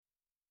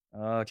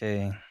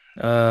Okay.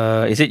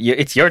 Is it?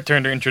 It's your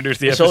turn to introduce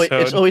the It's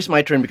episode. always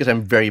my turn because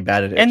I'm very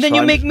bad at it. And then So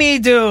you I'm make me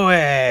do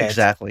it.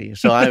 exactly.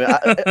 So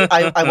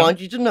I want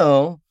you to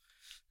know.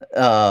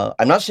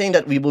 I'm not saying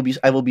that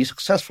I will be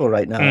successful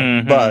right now,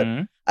 but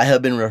Mhm. I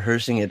have been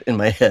rehearsing it in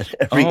my head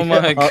Oh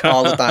my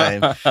all the time.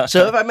 God.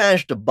 So if I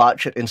manage to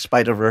botch it in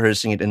spite of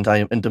rehearsing it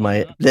into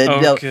my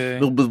Okay.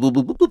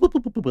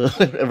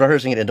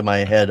 rehearsing it into my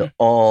head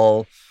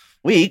all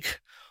week,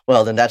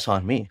 well then that's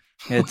on me.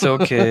 It's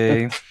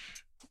okay.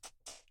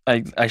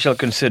 I shall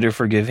consider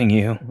forgiving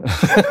you.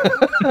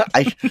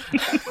 I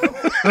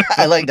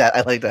I like that.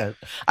 I like that.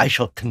 I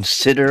shall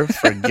consider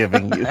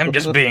forgiving you. I'm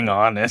just being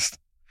honest.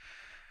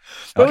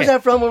 Where was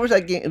that from? What was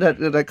that game?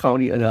 That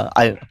comedy?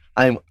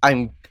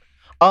 I'm.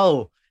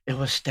 Oh, it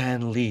was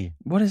Stan Lee.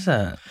 What is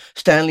that?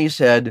 Stan Lee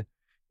said,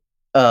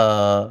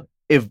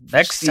 if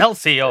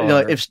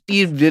Excelsior. if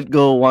Steve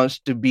Ditko wants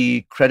to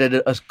be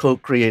credited as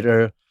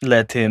co-creator,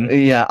 Let him.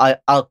 yeah,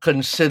 I'll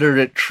consider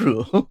it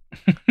true."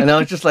 And I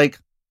was just like,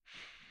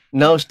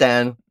 "No,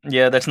 Stan,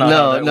 Yeah, that's not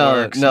how that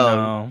works.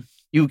 No.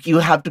 you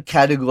have to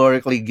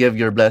categorically give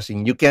your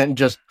blessing. You can't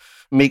just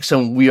make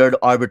some weird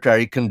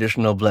arbitrary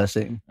conditional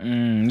blessing."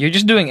 You're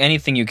just doing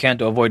anything you can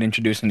to avoid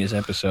introducing this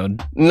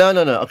episode. No.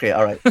 Okay,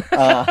 all right.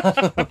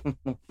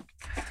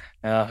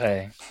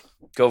 Okay.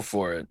 Go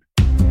for it.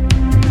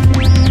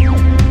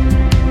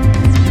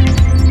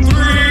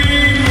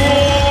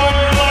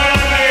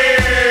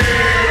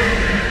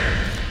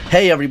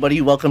 Hey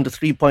everybody, welcome to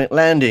 3 Point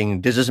Landing.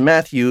 This is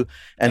Matthew,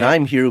 and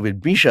I'm here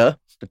with Misha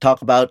to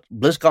talk about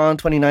BlizzCon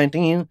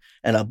 2019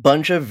 and a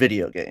bunch of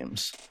video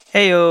games.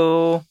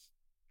 Heyo.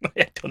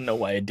 I don't know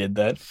why I did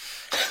that.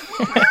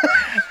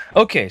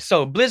 Okay,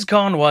 so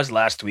BlizzCon was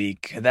last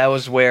week. That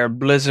was where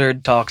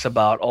Blizzard talks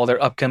about all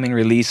their upcoming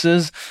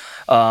releases.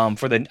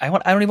 For the I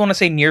don't even want to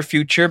say near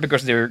future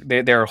because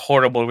they're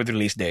horrible with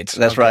release dates.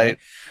 That's right.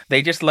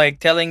 They just like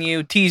telling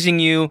you, teasing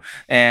you,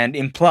 and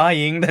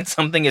implying that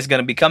something is going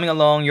to be coming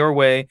along your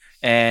way,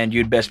 and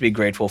you'd best be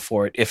grateful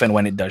for it if and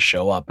when it does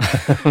show up.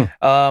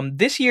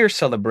 This year's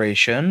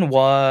celebration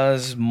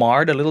was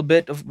marred with a little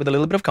bit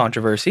of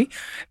controversy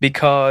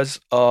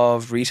because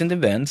of recent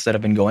events that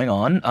have been going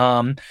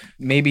on.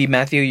 Maybe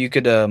Matthew, you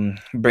could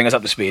bring us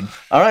up to speed.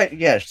 All right,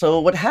 yeah. So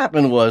what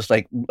happened was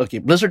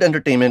Blizzard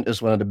Entertainment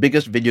is one of the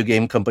biggest video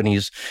game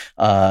companies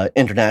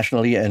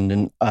internationally,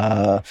 and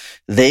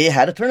they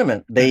had a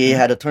tournament. They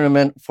had a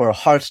tournament for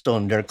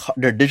Hearthstone,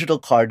 their digital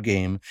card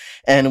game,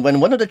 and when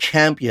one of the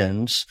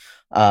champions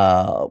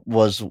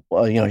was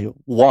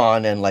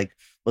won and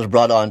was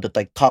brought on to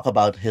talk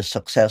about his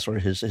success or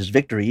his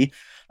victory,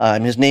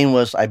 his name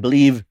was, I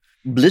believe,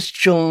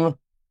 Blitzchung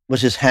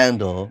was his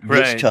handle,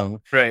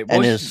 Blitzchung. Right.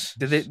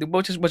 And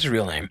What's his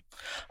real name?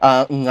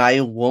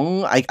 Ngai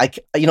Wong. I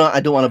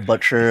don't want to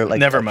butcher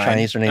Never mind.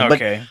 Chinese name,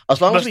 Okay. but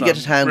as long as we get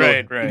his handle,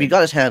 Right. if we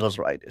got his handles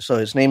right. So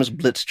his name is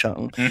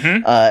Blitzchung,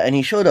 Mm-hmm. and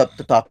he showed up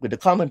to talk with the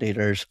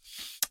commentators.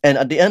 And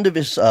at the end of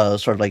his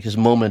his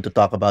moment to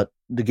talk about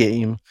the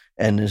game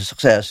and his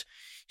success,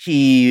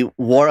 he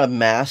wore a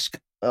mask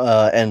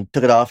and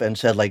took it off and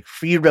said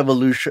 "Free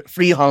revolution,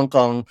 free Hong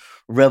Kong,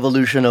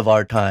 revolution of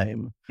our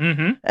time."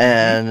 Mm-hmm.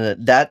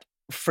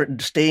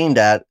 And saying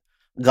that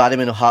got him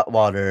into hot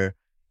water.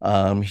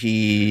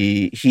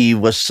 He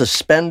was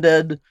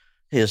suspended.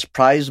 His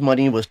prize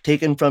money was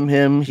taken from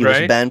him. He was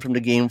Right. banned from the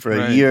game for a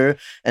Right. year,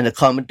 and the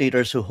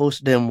commentators who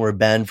hosted him were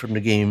banned from the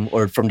game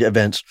or from the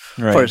events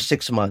for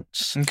 6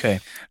 months. Okay.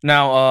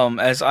 Now,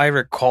 as I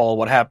recall,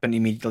 what happened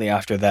immediately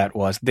after that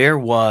was there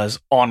was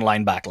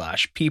online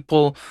backlash.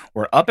 People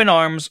were up in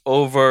arms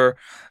over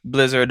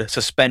Blizzard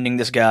suspending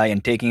this guy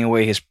and taking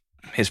away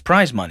his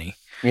prize money.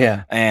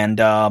 Yeah, And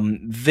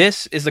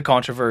this is the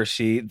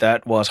controversy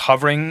that was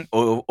hovering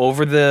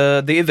over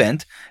the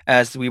event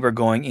as we were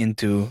going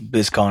into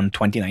BlizzCon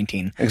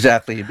 2019.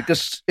 exactly.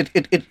 Because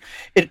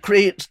it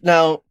creates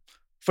now.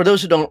 For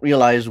those who don't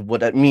realize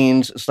what that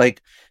means, it's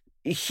like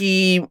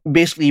he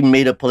basically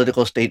made a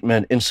political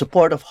statement in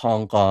support of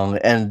Hong Kong,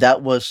 and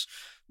that was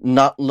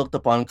not looked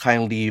upon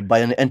kindly by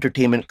an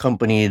entertainment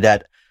company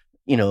that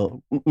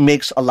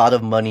makes a lot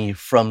of money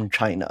from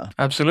China.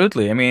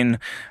 Absolutely. I mean,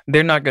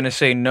 they're not going to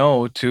say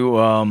no to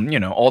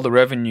all the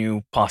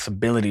revenue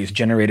possibilities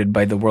generated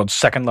by the world's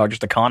second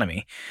largest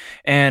economy.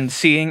 And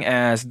seeing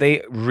as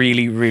they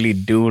really, really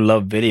do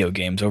love video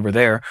games over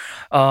there,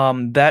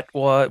 that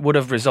would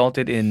have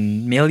resulted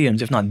in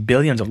millions, if not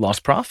billions, of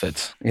lost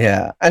profits.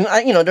 Yeah, and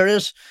there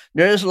is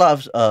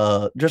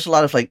a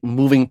lot of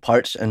moving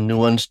parts and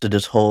nuance to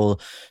this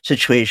whole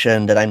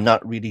situation that I'm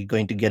not really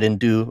going to get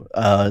into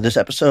this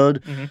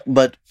episode.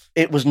 But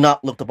it was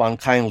not looked upon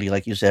kindly,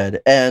 like you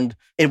said, and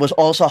it was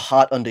also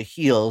hot on the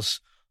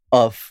heels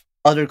of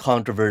other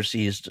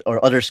controversies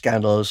or other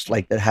scandals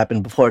that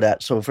happened before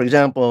that. So, for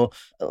example,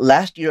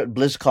 last year at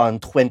BlizzCon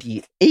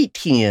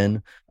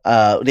 2018,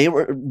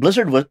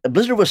 Blizzard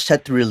was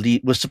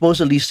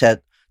supposedly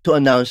set to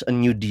announce a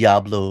new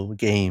Diablo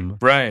game.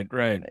 Right.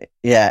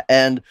 Yeah,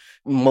 and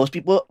most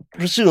people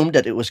presumed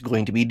that it was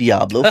going to be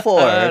Diablo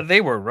 4. They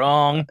were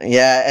wrong.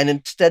 Yeah, and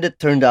instead it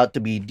turned out to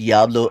be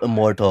Diablo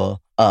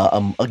Immortal,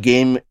 a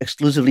game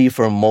exclusively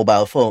for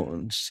mobile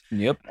phones.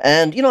 Yep.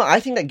 And I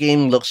think that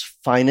game looks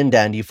fine and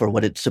dandy for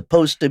what it's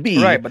supposed to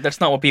be. Right, but that's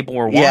not what people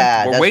were wanting.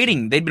 Yeah, we're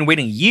waiting. They've been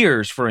waiting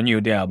years for a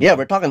new Diablo. Yeah,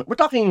 we're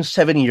talking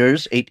 7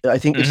 years. 8. I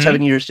think it's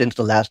 7 years since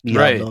the last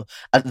Diablo.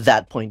 At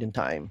that point in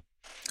time.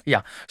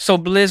 Yeah. So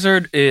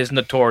Blizzard is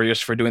notorious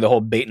for doing the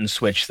whole bait and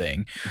switch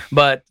thing,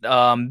 but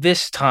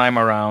this time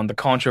around, the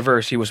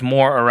controversy was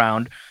more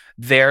around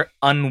their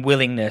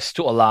unwillingness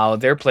to allow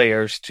their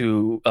players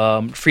to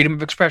freedom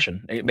of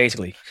expression,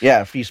 basically.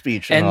 Yeah, free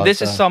speech. And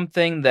this is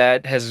something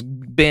that has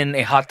been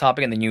a hot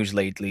topic in the news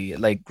lately.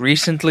 Like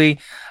recently,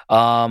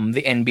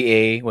 the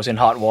NBA was in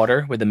hot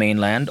water with the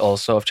mainland,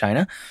 also of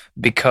China,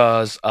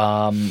 because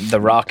the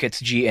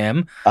Rockets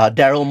GM,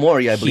 Daryl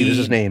Morey, I believe is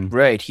his name.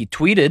 Right. He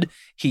tweeted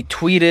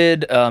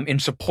in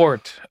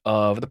support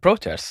of the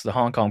protests, the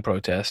Hong Kong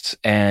protests,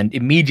 and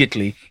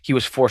immediately he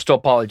was forced to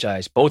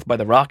apologize, both by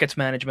the Rockets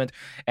management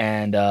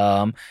and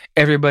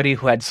everybody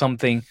who had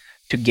something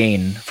to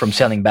gain from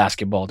selling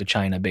basketball to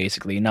China,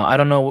 basically. Now, I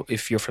don't know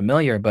if you're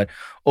familiar, but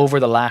over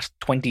the last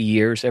 20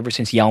 years, ever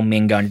since Yao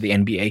Ming got into the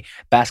NBA,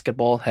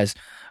 basketball has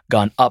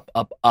gone up,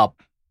 up,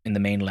 up in the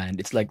mainland.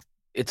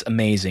 It's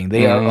amazing.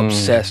 They are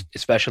obsessed,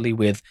 especially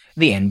with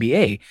the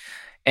NBA.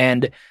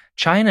 And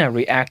China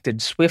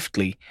reacted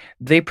swiftly.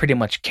 They pretty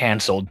much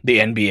canceled the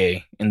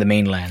NBA in the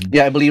mainland.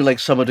 Yeah, I believe like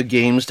some of the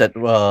games that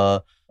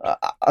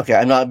okay,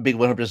 I'm not a big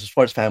 100%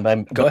 sports fan,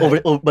 but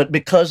but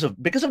because of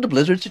the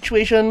Blizzard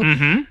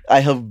situation, I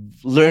have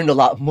learned a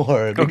lot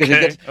more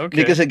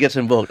because it gets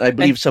invoked. I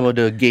believe some of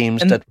the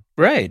games that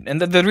right,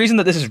 and the reason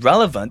that this is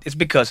relevant is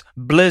because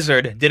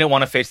Blizzard didn't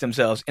want to face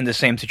themselves in the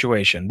same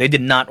situation. They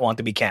did not want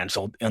to be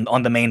canceled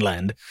on the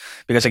mainland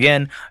because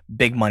again,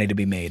 big money to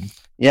be made.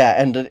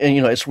 Yeah, and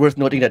it's worth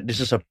noting that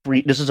this is a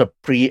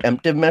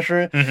preemptive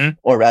measure,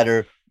 or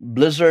rather,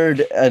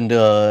 Blizzard and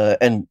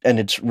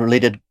its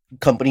related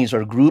companies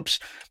or groups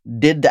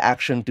did the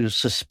action to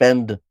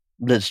suspend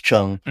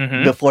Blitzchung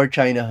before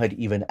China had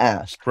even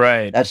asked.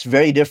 Right. That's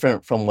very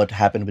different from what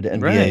happened with the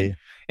NBA. Right.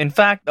 In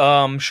fact,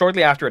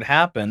 shortly after it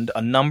happened,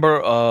 a number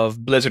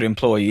of Blizzard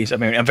employees, I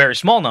mean, a very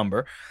small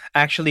number,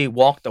 actually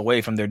walked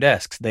away from their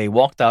desks. They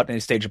walked out in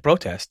a stage of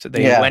protest.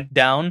 They went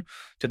down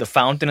to the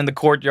fountain in the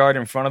courtyard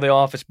in front of the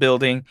office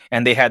building,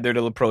 and they had their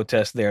little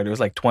protest there. There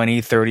was like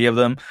 20, 30 of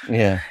them.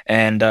 Yeah.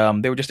 And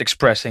they were just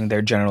expressing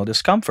their general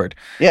discomfort.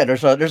 Yeah,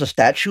 there's a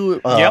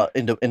statue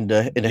in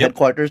the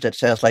headquarters that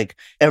says like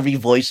every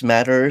voice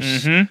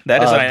matters.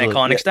 That is an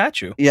iconic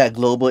statue. Yeah,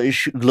 global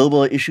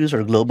issues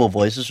or global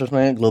voices or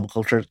something, global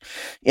culture.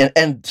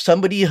 And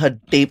somebody had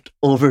taped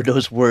over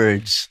those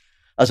words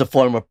as a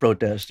form of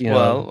protest.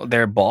 Well,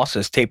 their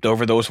bosses taped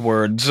over those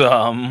words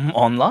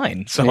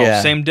online. So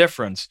same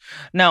difference.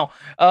 Now,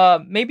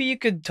 maybe you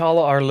could tell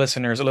our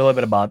listeners a little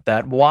bit about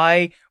that.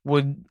 Why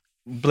would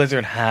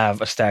Blizzard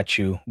have a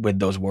statue with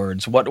those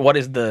words? What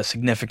is the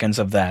significance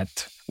of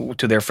that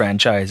to their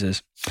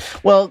franchises?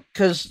 Well,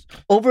 because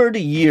over the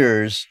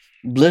years,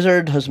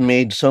 Blizzard has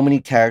made so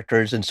many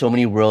characters and so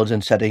many worlds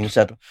and settings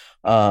that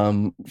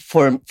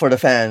for the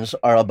fans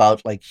are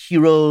about like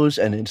heroes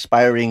and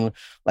inspiring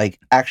like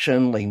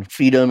action, like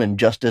freedom and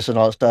justice and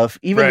all that stuff.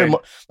 Even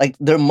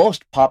their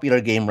most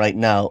popular game right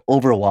now,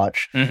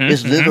 Overwatch,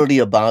 is literally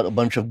about a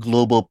bunch of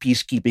global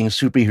peacekeeping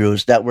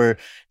superheroes that were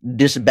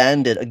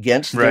disbanded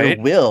against their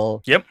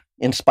will. Yep.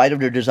 In spite of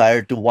their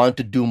desire to want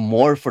to do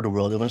more for the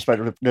world, in spite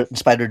of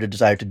their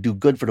desire to do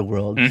good for the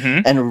world,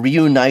 and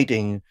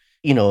reuniting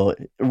in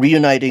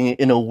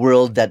a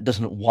world that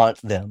doesn't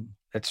want them.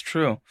 That's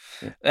true.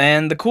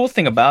 And the cool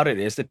thing about it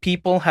is that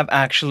people have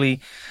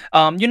actually,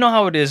 you know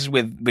how it is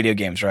with video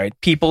games, right?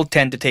 People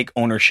tend to take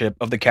ownership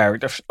of the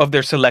characters, of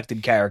their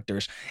selected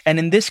characters. And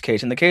in this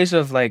case, in the case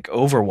of like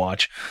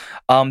Overwatch,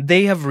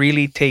 they have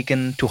really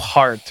taken to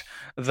heart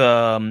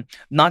the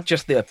not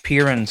just the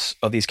appearance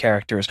of these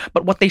characters,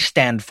 but what they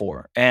stand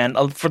for. And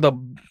for the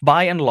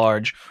by and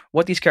large,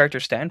 what these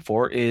characters stand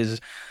for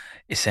is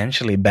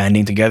essentially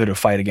banding together to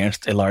fight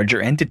against a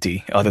larger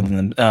entity, other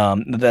than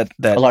that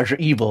a larger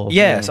evil.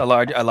 Yes, a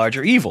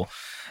larger evil.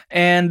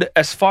 And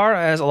as far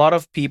as a lot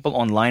of people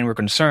online were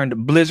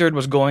concerned, Blizzard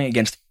was going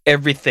against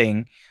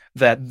everything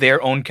that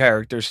their own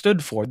characters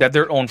stood for, that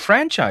their own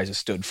franchises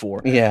stood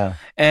for. Yeah.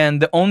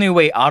 And the only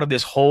way out of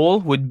this hole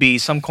would be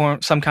some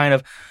kind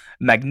of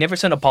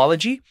magnificent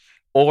apology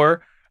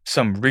or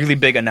some really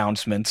big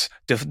announcements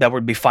that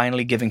would be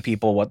finally giving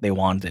people what they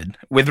wanted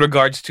with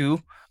regards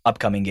to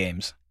upcoming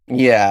games.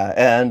 Yeah,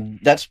 and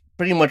that's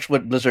pretty much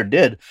what Blizzard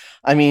did.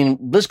 I mean,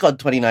 BlizzCon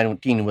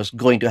 2019 was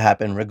going to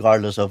happen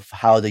regardless of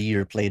how the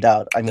year played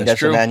out. I mean,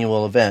 that's an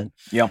annual event.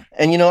 Yeah.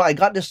 And, I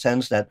got this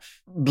sense that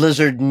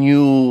Blizzard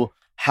knew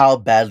how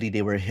badly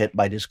they were hit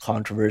by this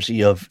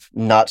controversy of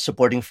not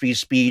supporting free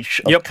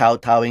speech, of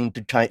kowtowing to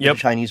the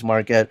Chinese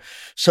market.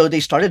 So they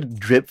started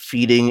drip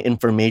feeding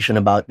information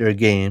about their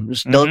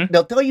games.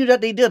 They'll tell you that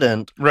they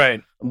didn't.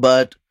 Right.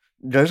 But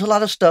there's a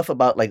lot of stuff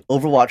about like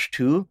Overwatch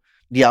 2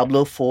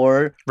 Diablo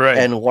 4 Right.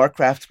 and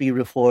Warcraft 3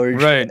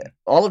 Reforged. Right.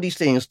 All of these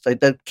things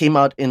that came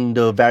out in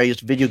the various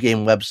video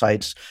game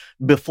websites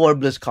before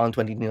BlizzCon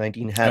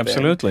 2019 happened.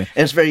 Absolutely.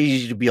 And it's very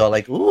easy to be all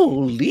like,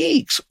 ooh,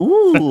 leaks.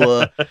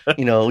 Ooh,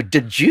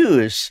 the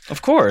juice.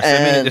 Of course. I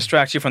mean, it And-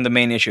 distracts you from the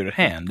main issue at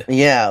hand.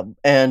 Yeah,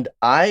 and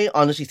I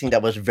honestly think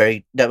that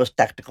was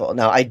tactical.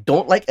 Now, I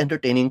don't like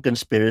entertaining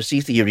conspiracy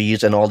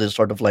theories and all this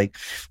sort of like,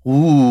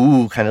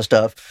 ooh, kind of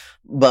stuff.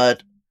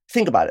 But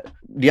think about it.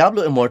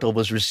 Diablo Immortal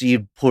was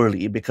received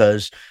poorly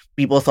because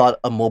people thought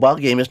a mobile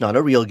game is not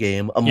a real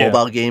game. A Yeah.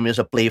 mobile game is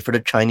a play for the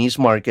Chinese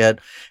market,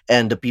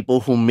 and the people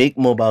who make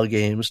mobile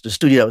games, the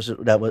studio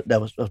that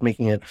was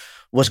making it,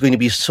 was going to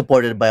be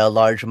supported by a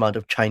large amount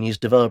of Chinese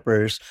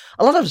developers.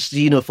 A lot of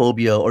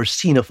xenophobia or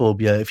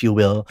xenophobia, if you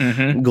will,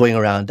 Mm-hmm. going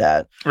around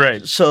that.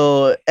 Right.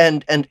 So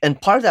and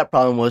part of that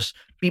problem was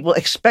people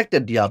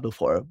expected Diablo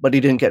 4, but they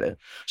didn't get it.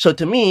 So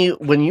to me,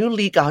 when you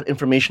leak out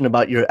information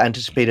about your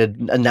anticipated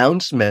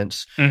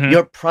announcements, Mhm.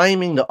 you're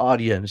priming the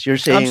audience.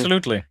 You're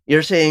Absolutely.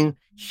 saying,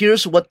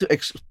 here's what to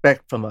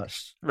expect from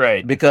us.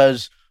 Right.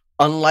 Because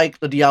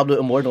unlike the Diablo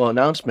Immortal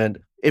announcement,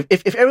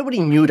 if everybody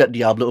knew that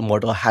Diablo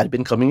Immortal had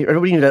been coming,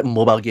 everybody knew that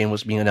mobile game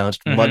was being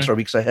announced Mhm. months or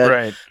weeks ahead,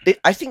 Right.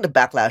 I think the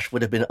backlash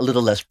would have been a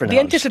little less pronounced. The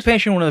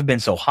anticipation wouldn't have been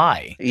so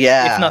high,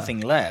 Yeah. if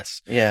nothing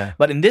less. Yeah.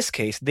 But in this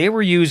case, they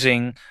were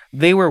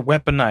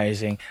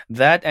weaponizing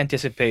that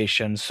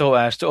anticipation so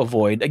as to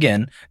avoid,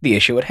 again, the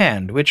issue at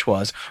hand, which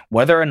was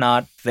whether or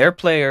not their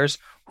players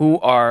who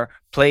are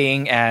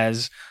playing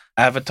as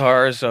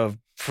avatars of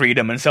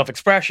freedom and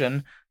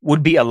self-expression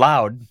would be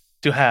allowed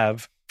to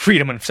have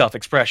freedom and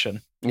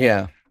self-expression.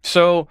 Yeah.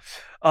 So,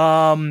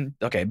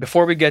 okay,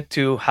 before we get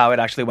to how it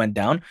actually went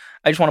down,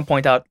 I just want to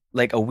point out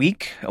like a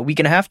week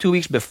and a half, 2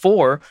 weeks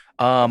before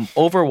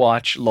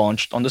Overwatch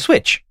launched on the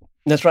Switch.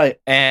 That's right.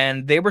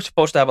 And they were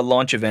supposed to have a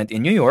launch event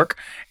in New York.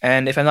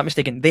 And if I'm not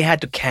mistaken, they had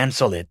to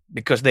cancel it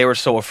because they were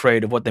so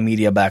afraid of what the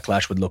media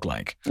backlash would look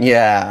like.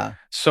 Yeah.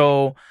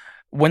 So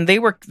when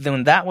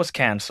that was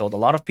canceled, a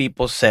lot of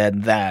people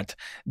said that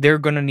they're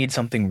going to need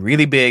something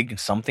really big,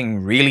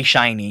 something really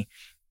shiny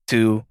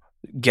to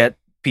get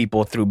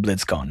people through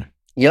BlizzCon.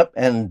 Yep,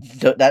 and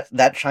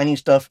that shiny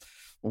stuff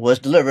was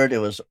delivered. It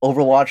was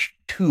Overwatch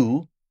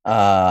 2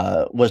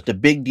 was the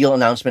big deal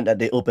announcement that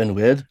they opened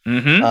with.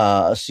 Mm-hmm.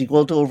 A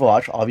sequel to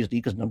Overwatch, obviously,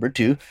 because number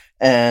 2,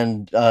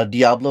 and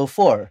Diablo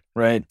 4.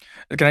 Right.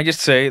 Can I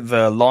just say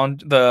the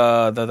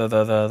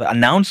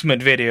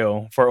announcement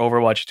video for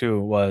Overwatch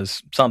 2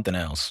 was something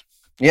else.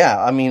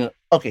 Yeah, I mean,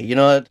 okay, you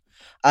know what?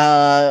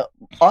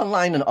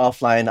 Online and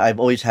offline, I've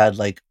always had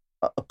like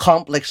a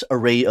complex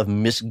array of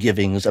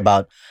misgivings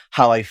about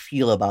how I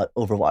feel about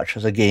Overwatch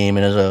as a game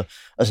and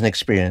as an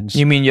experience.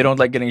 You mean you don't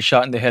like getting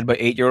shot in the head by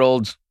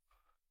 8-year-olds?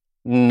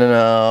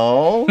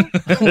 No,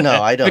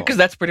 no, I don't. Because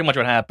that's pretty much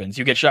what happens.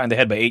 You get shot in the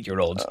head by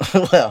 8-year-olds.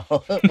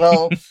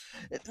 well,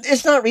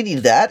 it's not really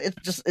that.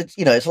 It's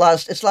a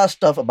lot of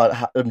stuff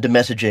about the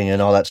messaging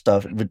and all that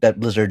stuff that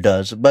Blizzard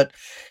does. But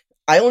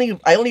I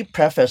only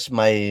preface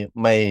my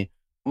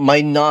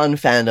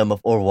non-fandom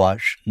of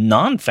Overwatch.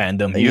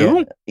 Non-fandom,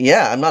 you?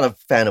 Yeah, I'm not a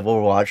fan of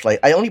Overwatch. Like,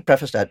 I only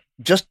preface that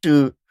just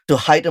to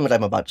heighten what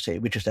I'm about to say,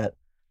 which is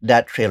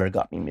that trailer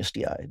got me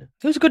misty-eyed.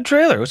 It was a good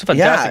trailer. It was a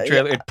fantastic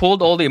trailer. yeah. It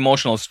pulled all the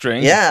emotional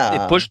strings.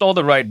 Yeah. It pushed all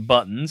the right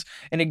buttons.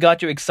 And it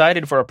got you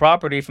excited for a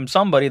property from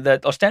somebody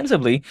that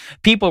ostensibly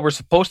people were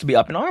supposed to be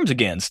up in arms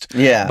against.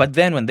 Yeah. But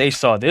then when they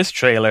saw this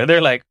trailer,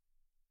 they're like,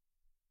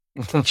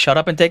 shut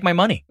up and take my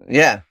money.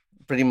 Yeah.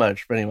 Pretty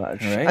much.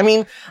 Right. I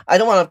mean, I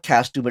don't want to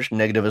cast too much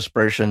negative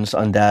aspersions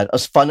on that.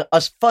 As fun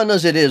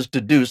as it is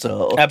to do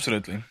so,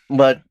 Absolutely.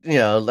 but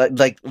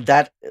like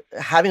that,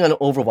 having an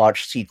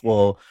Overwatch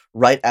sequel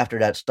right after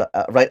that stuff,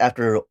 right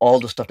after all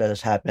the stuff that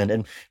has happened,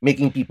 and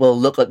making people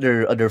look at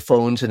their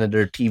phones and at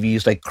their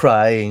TVs, like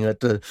crying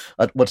at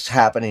what's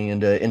happening in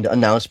the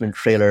announcement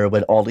trailer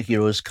when all the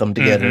heroes come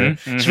together.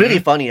 It's really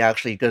funny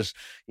actually, because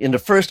in the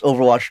first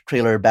Overwatch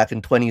trailer back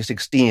in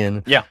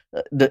 2016, Yeah.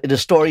 the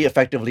story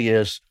effectively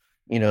is,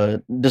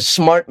 the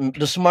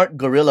smart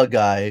gorilla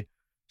guy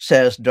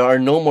says there are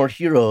no more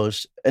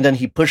heroes, and then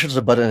he pushes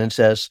a button and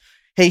says,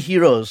 "Hey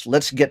heroes,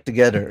 let's get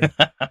together."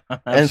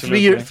 And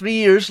 3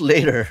 years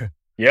later,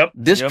 Yep.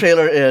 this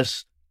trailer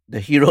is the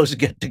heroes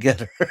get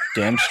together.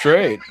 Damn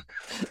straight.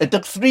 It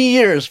took 3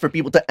 years for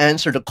people to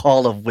answer the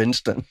call of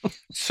Winston.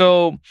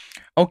 So,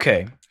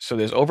 okay. So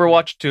there's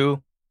Overwatch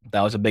 2.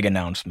 That was a big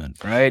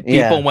announcement, right?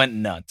 Yeah. People went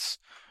nuts.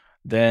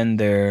 Then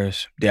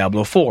there's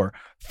Diablo 4.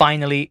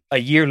 Finally, a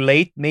year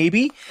late,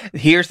 maybe,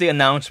 here's the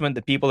announcement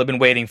that people have been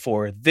waiting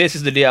for. This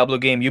is the Diablo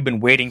game you've been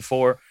waiting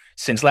for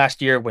since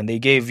last year when they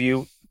gave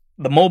you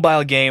the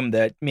mobile game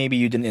that maybe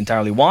you didn't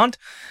entirely want.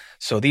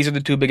 So these are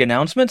the two big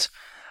announcements.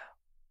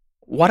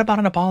 What about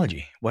an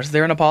apology? Was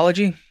there an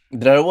apology?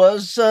 There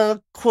was a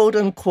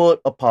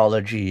quote-unquote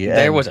apology.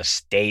 There was a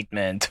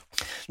statement.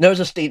 There was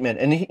a statement.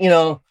 And,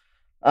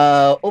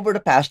 over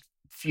the past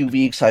few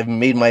weeks, I've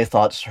made my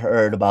thoughts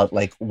heard about,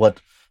 like, what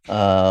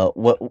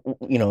what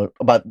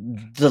about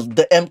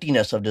the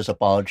emptiness of this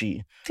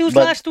apology. It was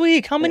last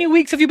week. How many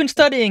weeks have you been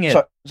studying it?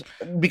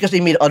 Because they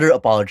made other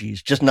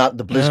apologies, just not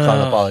the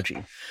BlizzCon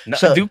apology. No,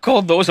 so, do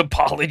call those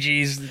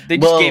apologies. They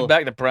just gave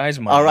back the prize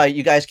money. All right,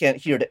 you guys can't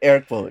hear the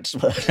air quotes.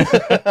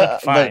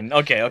 Fine. But,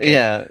 okay.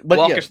 Yeah. But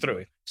walk us through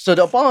it. So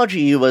the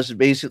apology was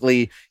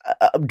basically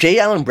J.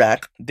 Allen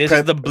Brack. This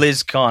is the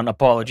BlizzCon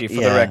apology,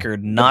 for the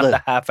record, not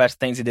the half-assed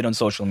things he did on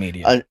social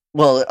media.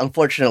 Well,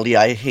 unfortunately,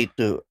 I hate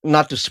to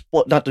not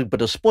to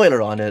put a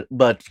spoiler on it,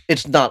 but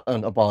it's not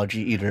an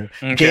apology either.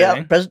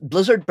 Okay.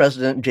 Blizzard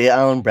president J.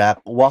 Allen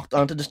Brack walked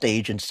onto the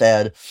stage and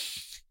said,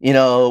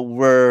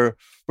 we're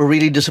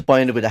really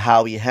disappointed with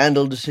how we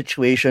handled the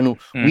situation.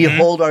 Mm-hmm. We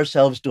hold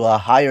ourselves to a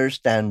higher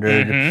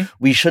standard. Mm-hmm.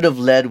 We should have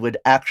led with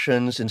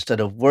actions instead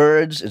of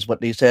words, is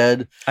what they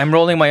said. I'm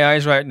rolling my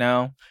eyes right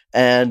now.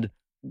 And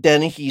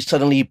then he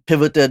suddenly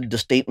pivoted the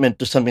statement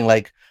to something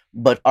like,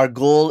 but our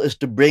goal is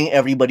to bring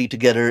everybody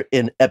together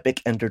in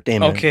Epic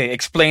Entertainment. Okay,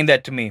 explain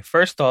that to me.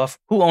 First off,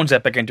 who owns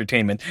Epic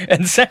Entertainment?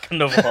 And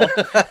second of all,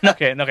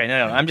 okay, no,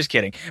 I'm just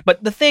kidding.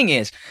 But the thing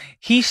is,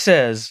 he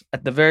says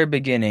at the very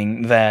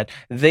beginning that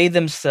they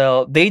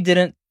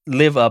didn't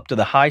live up to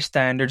the high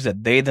standards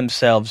that they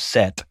themselves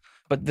set.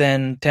 But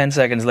then 10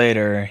 seconds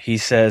later, he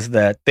says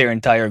that their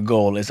entire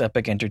goal is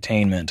Epic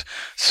Entertainment.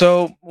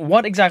 So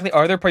what exactly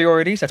are their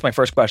priorities? That's my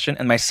first question.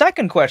 And my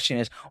second question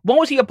is, what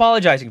was he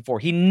apologizing for?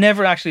 He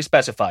never actually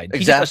specified.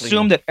 He just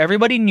assumed that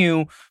everybody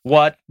knew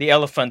what the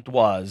elephant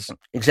was.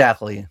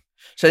 Exactly.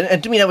 So,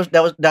 and to me,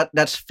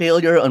 that's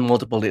failure on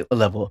multiple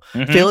level.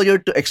 Mm-hmm. Failure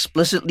to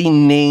explicitly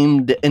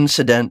name the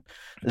incident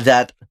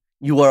that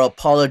you are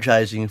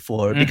apologizing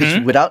for,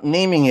 because without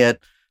naming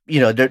it,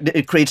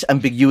 it creates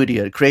ambiguity.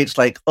 It creates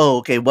like, oh,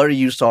 okay, what are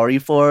you sorry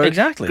for?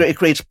 Exactly. It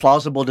creates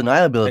plausible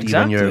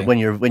deniability when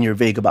you're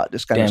vague about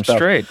this kind of stuff.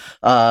 Straight.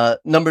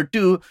 Number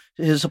two,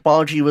 his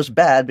apology was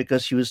bad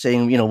because he was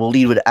saying, we'll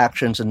lead with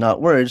actions and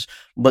not words.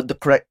 But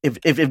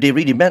if they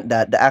really meant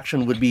that, the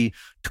action would be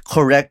to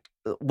correct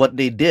what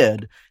they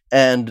did.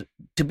 And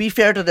to be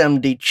fair to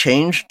them, they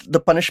changed the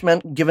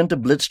punishment given to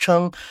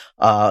Blitzchung.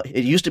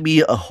 It used to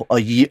be a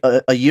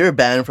year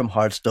ban from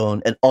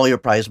Hearthstone and all your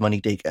prize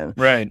money taken.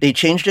 Right. They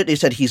changed it. They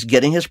said he's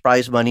getting his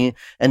prize money,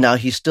 and now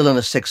he's still on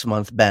a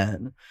 6-month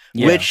ban,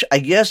 which I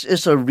guess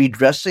is a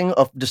redressing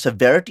of the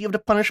severity of the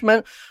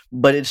punishment,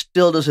 but it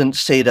still doesn't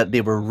say that they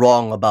were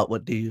wrong about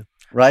what they.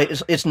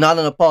 Right. It's not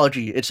an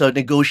apology. It's a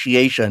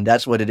negotiation.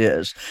 That's what it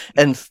is.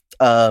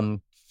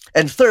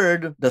 And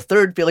third, the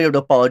third failure of the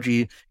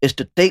apology is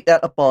to take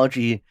that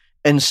apology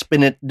and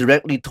spin it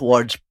directly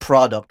towards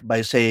product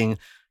by saying,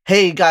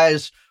 hey,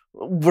 guys,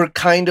 we're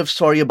kind of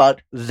sorry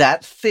about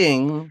that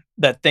thing.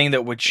 That thing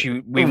that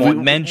we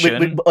won't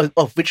mention.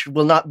 Of which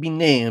will not be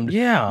named.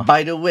 Yeah.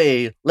 By the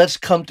way, let's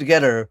come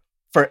together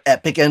for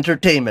Epic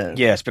Entertainment.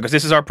 Yes, because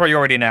this is our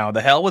priority now. The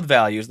hell with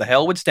values, the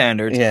hell with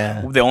standards.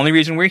 Yeah. The only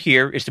reason we're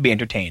here is to be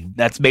entertained.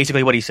 That's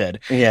basically what he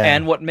said. Yeah.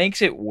 And what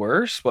makes it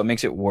worse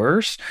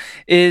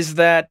is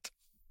that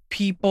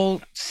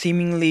people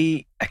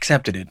seemingly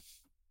accepted it.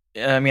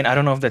 I mean, I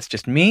don't know if that's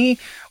just me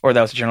or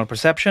that was a general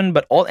perception,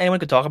 but all anyone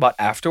could talk about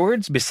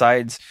afterwards,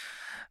 besides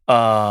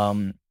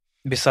the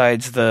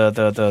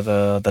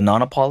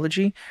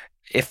non-apology,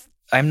 if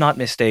I'm not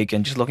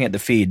mistaken, just looking at the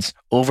feeds,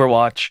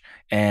 Overwatch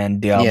and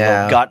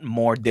Diablo got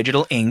more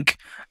digital ink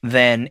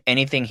than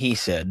anything he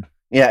said.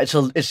 Yeah,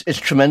 it's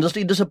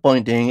tremendously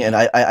disappointing, and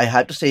I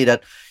had to say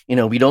that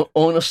we don't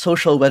own a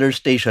social weather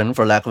station,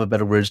 for lack of a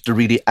better words, to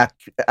really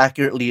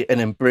accurately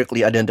and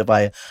empirically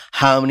identify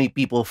how many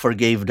people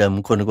forgave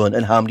them, quote unquote,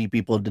 and how many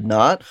people did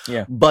not.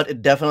 Yeah. But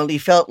it definitely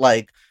felt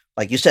like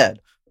you said,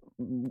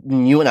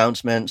 new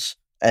announcements.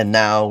 And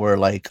now we're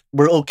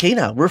okay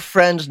now. We're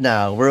friends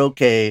now. We're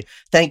okay.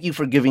 Thank you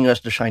for giving us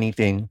the shiny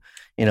thing.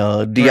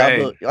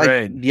 Diablo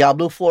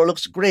Diablo 4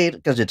 looks great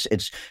because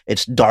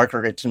it's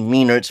darker, it's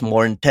meaner, it's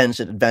more intense,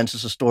 it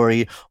advances the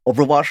story.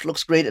 Overwatch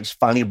looks great. It's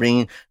finally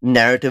bringing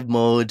narrative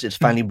modes. It's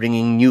finally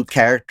bringing new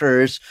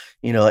characters.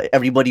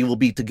 Everybody will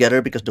be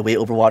together because the way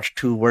Overwatch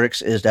 2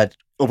 works is that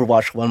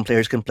Overwatch 1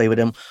 players can play with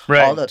them.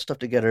 Right. All that stuff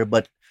together.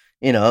 But,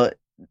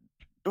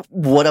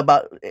 what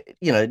about,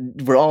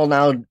 we're all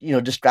now,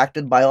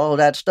 distracted by all of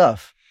that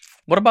stuff.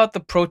 What about the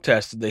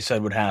protests that they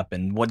said would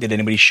happen? What, did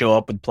anybody show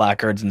up with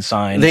placards and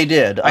signs? They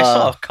did. I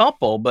saw a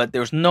couple, but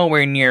there was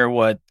nowhere near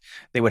what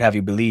they would have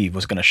you believe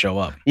was going to show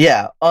up.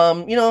 Yeah.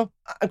 I'm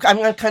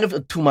kind of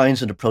of two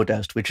minds in the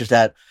protest, which is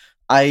that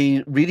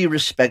I really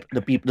respect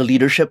the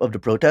leadership of the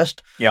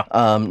protest. Yeah.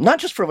 Not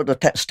just for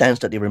the stance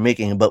that they were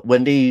making, but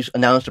when they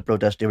announced the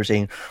protest, they were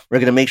saying, we're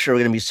going to make sure we're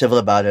going to be civil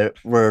about it.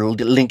 We're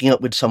linking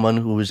up with someone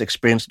who is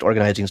experienced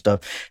organizing stuff.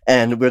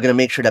 And we're going to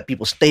make sure that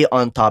people stay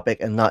on topic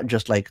and not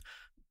just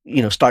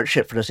start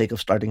shit for the sake of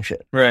starting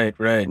shit. Right.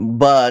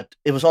 But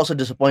it was also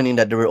disappointing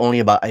that there were only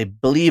about, I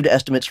believe the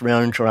estimates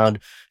range around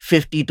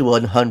 50 to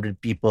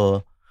 100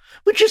 people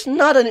which is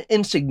not an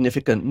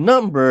insignificant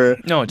number,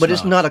 No, but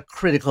it's not a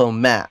critical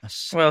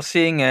mass. Well,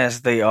 seeing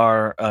as they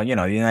are, the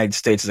United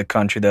States is a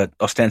country that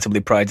ostensibly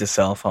prides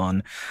itself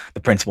on the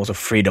principles of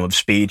freedom of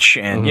speech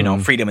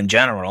and, freedom in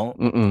general.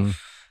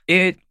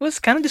 It was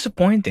kind of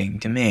disappointing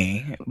to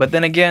me. But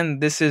then again,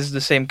 this is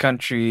the same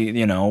country,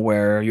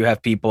 where you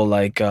have people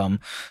like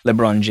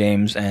LeBron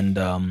James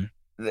and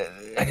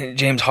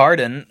James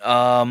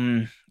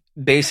Harden,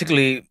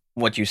 basically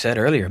what you said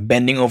earlier,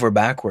 bending over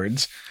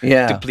backwards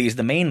to please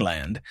the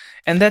mainland.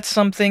 And that's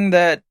something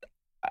that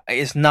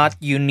is not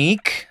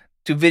unique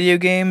to video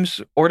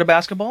games or to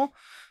basketball.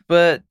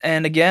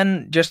 And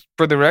again, just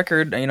for the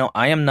record,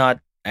 I am not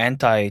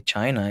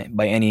anti-China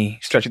by any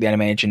stretch of the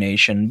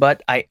imagination,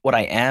 but what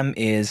I am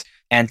is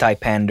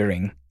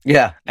anti-pandering.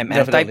 Yeah, I'm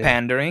definitely.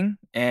 anti-pandering,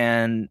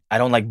 and I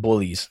don't like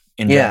bullies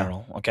in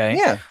general, okay?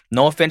 Yeah.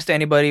 No offense to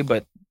anybody,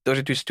 but those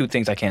are just two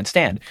things I can't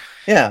stand.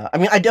 Yeah, I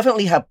mean, I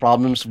definitely have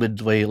problems with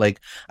the way, I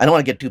don't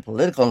want to get too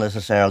political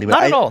necessarily, but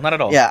not at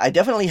all. Yeah, I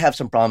definitely have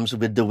some problems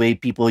with the way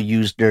people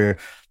use their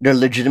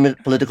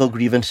legitimate political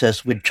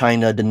grievances with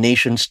China, the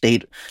nation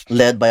state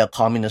led by a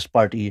communist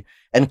party,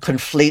 and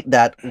conflate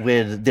that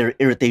with their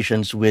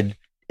irritations with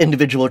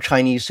individual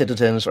Chinese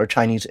citizens or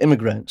Chinese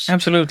immigrants.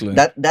 Absolutely.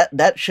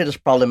 That shit is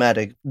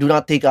problematic. Do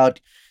not take out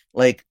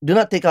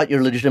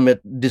your legitimate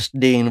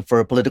disdain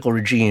for a political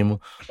regime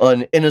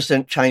on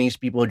innocent Chinese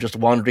people just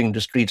wandering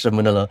the streets of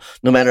Manila,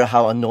 no matter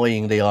how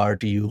annoying they are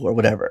to you or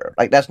whatever.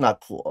 That's not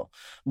cool.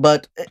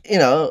 But,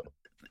 for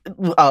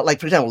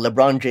example,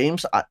 LeBron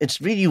James,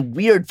 it's really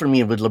weird for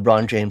me with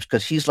LeBron James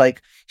because he's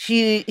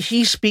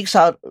he speaks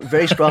out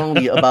very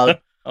strongly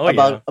about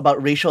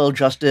about racial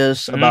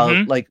justice, about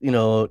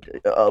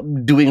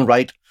doing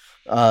right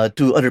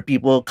to other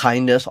people,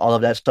 kindness, all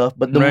of that stuff.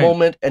 But the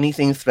moment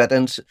anything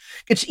threatens,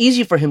 it's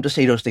easy for him to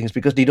say those things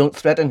because they don't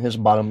threaten his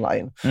bottom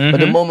line. But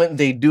the moment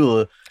they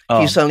do,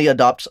 he suddenly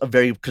adopts a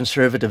very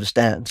conservative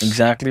stance.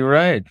 Exactly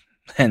right.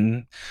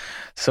 And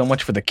so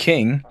much for the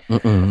king.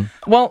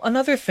 Well,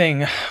 another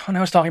thing, when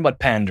I was talking about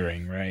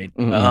pandering, right?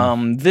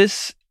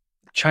 This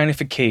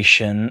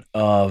Chinification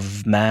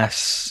of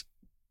mass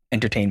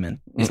entertainment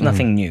is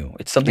nothing new.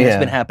 It's something that's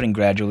been happening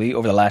gradually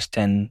over the last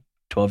 10,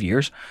 12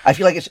 years. I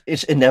feel like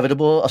it's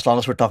inevitable as long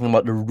as we're talking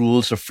about the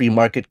rules of free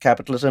market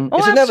capitalism.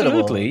 It's inevitable.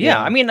 Absolutely.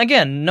 Yeah. I mean,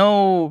 again,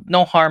 no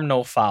harm,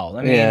 no foul.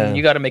 I mean,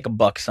 you got to make a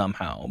buck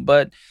somehow.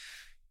 But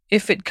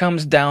if it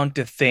comes down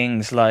to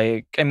things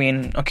like, I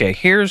don't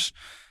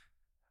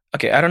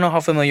know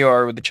how familiar you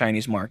are with the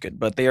Chinese market,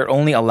 but they are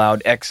only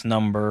allowed X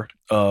number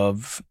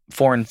of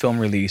foreign film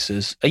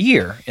releases a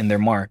year in their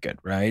market,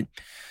 right?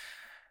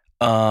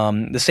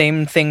 The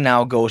same thing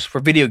now goes for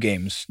video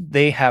games.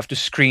 They have to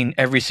screen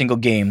every single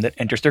game that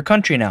enters their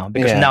country now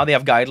because now they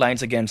have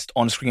guidelines against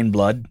on-screen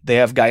blood. They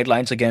have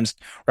guidelines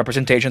against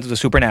representations of the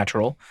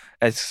supernatural.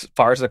 As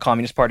far as the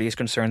Communist Party is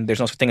concerned,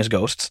 there's no such thing as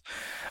ghosts.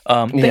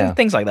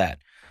 Things like that.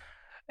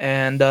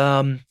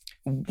 And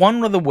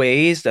one of the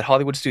ways that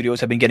Hollywood studios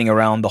have been getting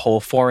around the whole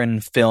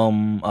foreign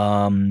film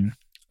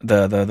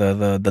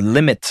the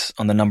limits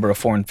on the number of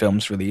foreign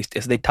films released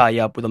is they tie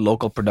up with a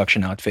local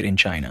production outfit in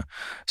China,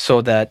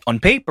 so that on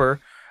paper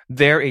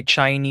they're a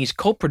Chinese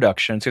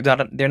co-production, so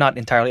they're not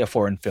entirely a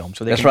foreign film,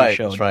 so they can be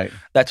showed. That's right.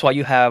 That's why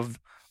you have,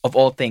 of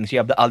all things, you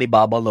have the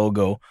Alibaba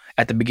logo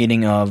at the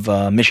beginning of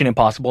Mission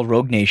Impossible: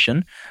 Rogue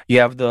Nation. You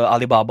have the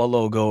Alibaba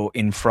logo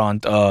in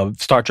front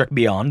of Star Trek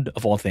Beyond,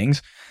 of all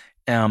things.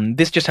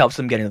 This just helps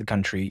them get into the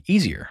country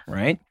easier,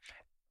 right?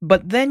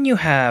 But then you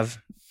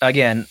have,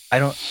 again,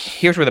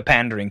 here's where the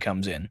pandering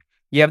comes in.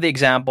 You have the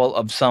example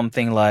of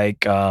something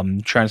like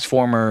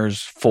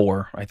Transformers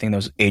 4. I think that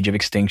was Age of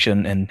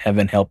Extinction, and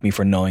heaven help me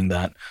for knowing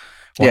that.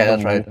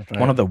 That's right.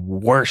 One of the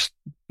worst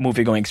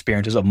movie-going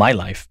experiences of my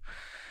life.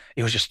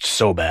 It was just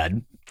so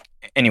bad.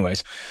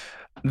 Anyways,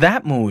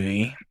 that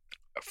movie,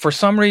 for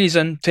some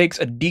reason, takes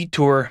a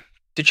detour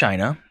to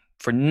China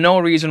for no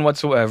reason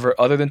whatsoever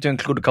other than to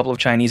include a couple of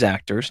Chinese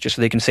actors, just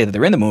so they can say that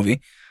they're in the movie.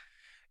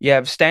 You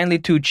have Stanley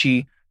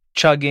Tucci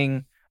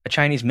chugging a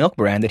Chinese milk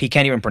brand that he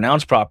can't even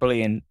pronounce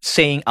properly and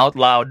saying out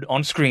loud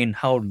on screen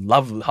how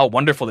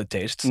wonderful it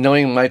tastes.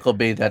 Knowing Michael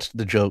Bay, that's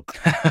the joke.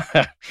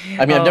 I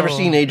mean, I've never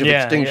seen Age of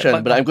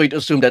Extinction, but I'm going to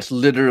assume that's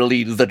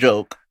literally the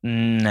joke.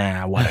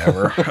 Nah,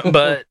 whatever.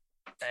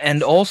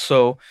 And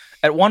also,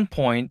 at one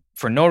point,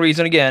 for no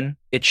reason again,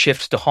 it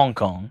shifts to Hong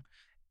Kong.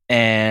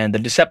 And the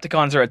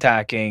Decepticons are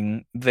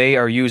attacking. They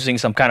are using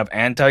some kind of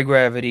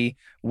anti-gravity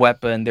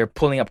weapon. They're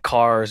pulling up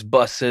cars,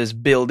 buses,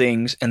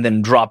 buildings, and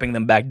then dropping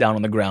them back down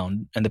on the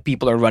ground. And the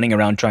people are running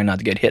around trying not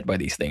to get hit by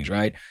these things,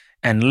 right?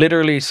 And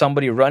literally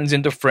somebody runs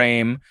into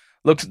frame,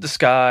 looks at the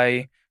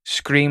sky,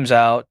 screams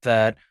out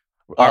that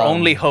our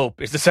only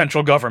hope is the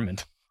central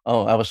government.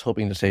 Oh, I was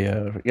hoping to say,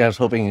 I was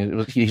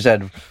hoping he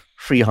said,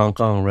 free Hong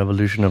Kong,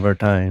 revolution of our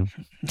time.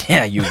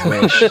 Yeah, you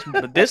wish.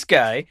 But this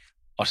guy,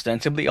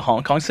 ostensibly a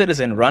Hong Kong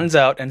citizen, runs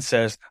out and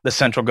says, the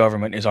central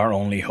government is our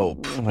only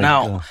hope.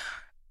 God.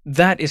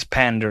 That is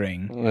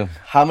pandering.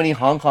 How many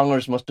Hong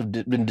Kongers must have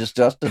been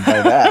disgusted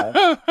by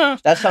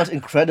that? That sounds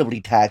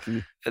incredibly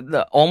tacky.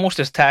 Almost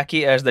as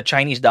tacky as the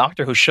Chinese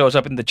doctor who shows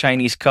up in the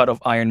Chinese cut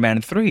of Iron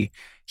Man 3.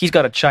 He's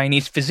got a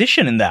Chinese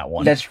physician in that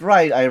one. That's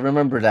right. I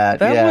remember that.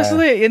 That was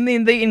it. And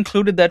then they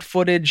included that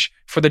footage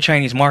for the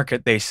Chinese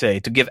market, they say,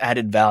 to give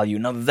added value.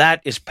 Now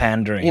that is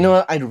pandering. You know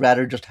what? I'd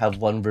rather just have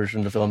one version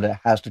of the film that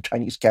has the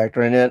Chinese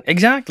character in it.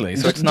 Exactly.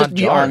 So it's not just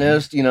be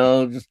honest,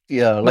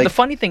 But the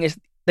funny thing is,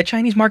 the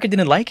Chinese market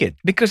didn't like it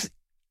because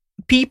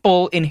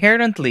people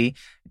inherently,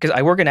 because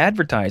I work in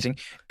advertising,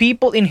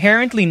 people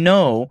inherently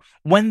know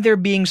when they're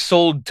being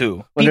sold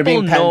to.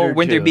 People know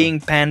when they're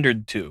being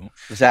pandered to.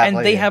 Exactly.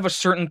 And they have a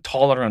certain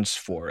tolerance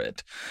for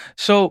it.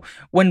 So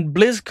when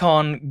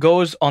BlizzCon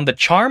goes on the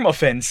charm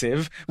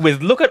offensive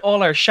with look at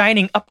all our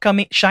shiny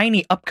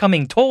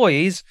upcoming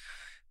toys,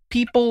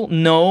 people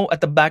know at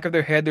the back of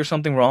their head there's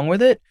something wrong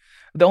with it.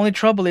 The only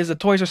trouble is the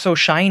toys are so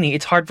shiny,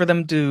 it's hard for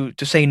them to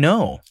say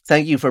no.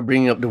 Thank you for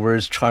bringing up the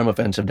words charm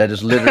offensive. That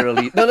is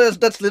literally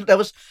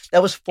that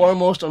was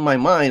foremost on my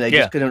mind. I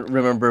just couldn't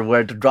remember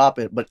where to drop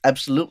it, but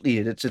absolutely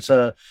it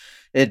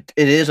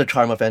is a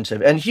charm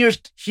offensive. And here's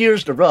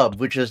the rub,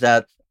 which is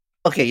that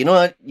okay, you know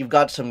what? You've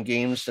got some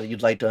games that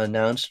you'd like to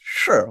announce.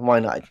 Sure, why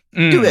not?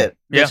 Do it.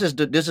 Yeah.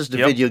 This is the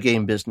video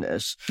game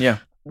business. Yeah.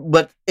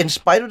 But in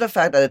spite of the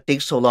fact that it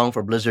takes so long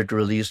for Blizzard to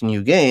release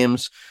new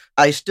games,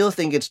 I still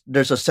think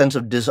there's a sense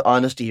of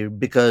dishonesty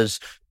because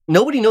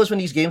nobody knows when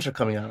these games are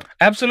coming out.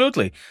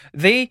 Absolutely.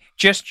 They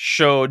just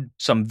showed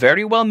some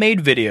very well-made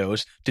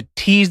videos to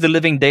tease the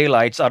living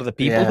daylights out of the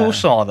people who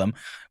saw them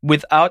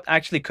without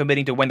actually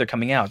committing to when they're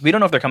coming out. We don't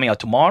know if they're coming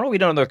out tomorrow. We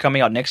don't know if they're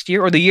coming out next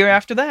year or the year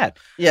after that.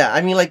 Yeah,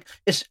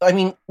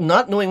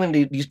 not knowing when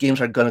these games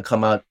are going to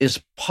come out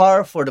is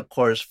par for the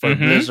course for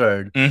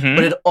Blizzard,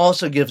 but it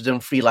also gives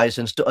them free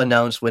license to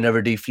announce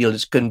whenever they feel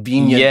it's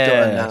convenient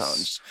to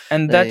announce.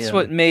 And that's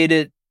what made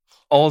it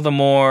all the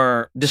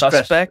more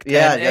suspect.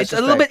 Yeah, it's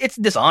a little bit. It's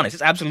dishonest.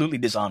 It's absolutely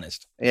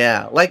dishonest.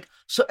 Yeah,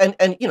 so, and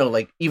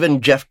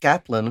even Jeff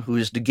Kaplan, who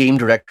is the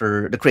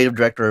creative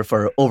director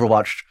for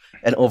Overwatch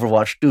and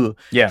Overwatch 2.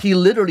 Yeah, he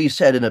literally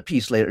said in a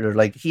piece later,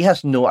 he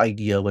has no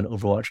idea when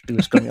Overwatch 2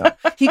 is coming out.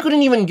 He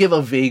couldn't even give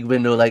a vague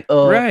window,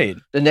 the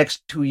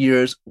next 2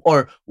 years,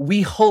 or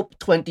we hope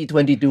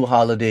 2022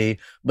 holiday,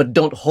 but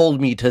don't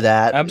hold me to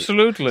that.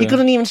 Absolutely, he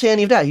couldn't even say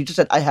any of that. He just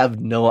said, I have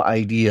no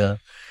idea.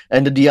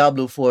 And the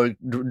Diablo 4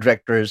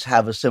 directors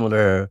have a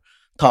similar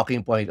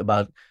talking point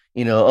about,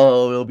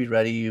 we'll be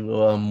ready.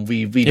 You'll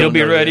be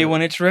ready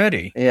when it's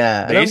ready.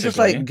 Yeah. And I'm just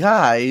like,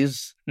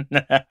 guys,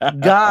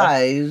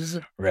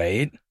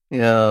 right?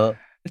 You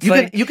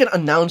can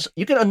announce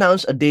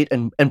a date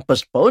and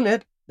postpone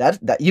it.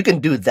 That you can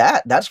do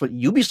that. That's what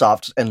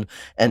Ubisoft and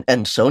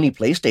Sony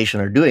PlayStation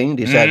are doing.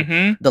 They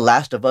said The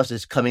Last of Us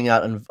is coming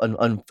out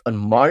on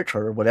March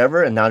or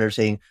whatever, and now they're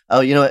saying,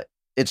 oh, you know what?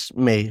 It's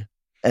May.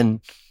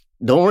 And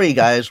don't worry,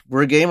 guys.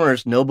 We're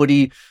gamers.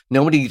 Nobody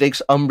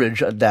takes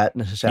umbrage at that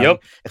necessarily,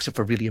 except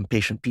for really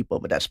impatient people.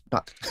 But that's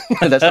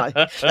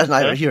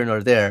neither here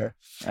nor there.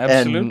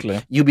 Absolutely.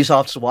 And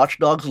Ubisoft's Watch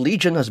Dogs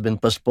Legion has been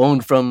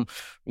postponed from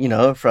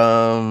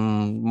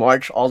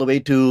March all the way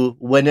to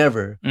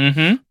whenever.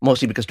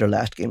 Mostly because their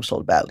last game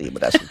sold badly.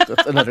 But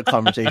that's another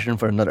conversation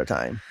for another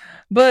time.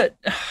 But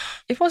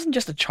it wasn't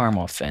just a charm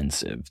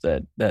offensive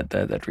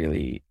that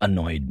really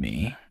annoyed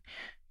me.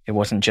 It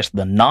wasn't just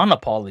the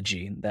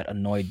non-apology that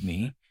annoyed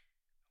me.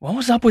 What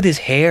was up with his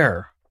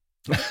hair?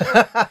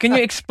 Can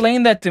you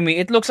explain that to me?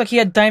 It looks like he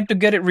had time to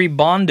get it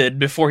rebonded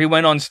before he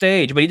went on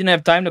stage, but he didn't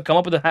have time to come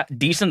up with a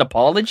decent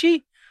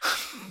apology?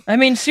 I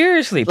mean,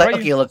 seriously.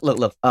 Okay,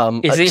 look.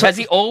 Has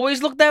he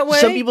always looked that way?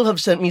 Some people have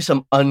sent me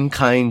some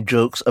unkind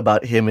jokes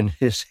about him and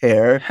his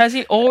hair. Has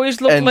he always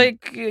looked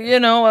like,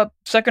 a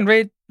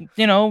second-rate,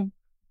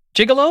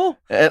 gigolo?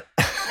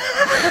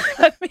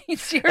 I mean,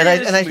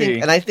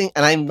 seriously.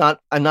 And I'm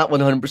not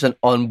 100%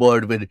 on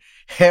board with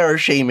hair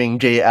shaming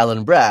J.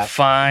 Allen Brack.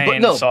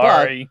 Fine,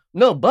 sorry.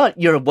 But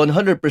you're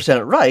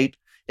 100% right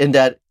in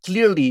that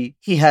clearly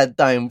he had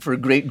time for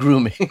great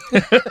grooming.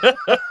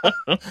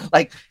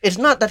 It's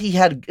not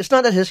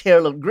that his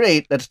hair looked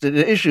great. That's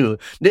the issue.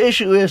 The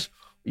issue is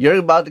you're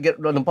about to get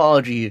an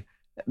apology.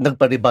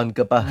 Nagpariban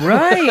ka pa.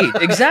 Right,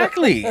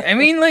 exactly. I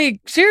mean,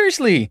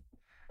 seriously.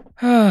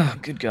 Oh,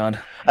 good God.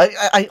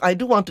 I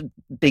do want to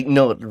take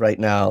note right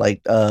now,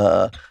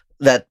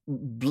 that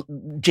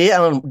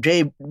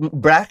J.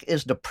 Brack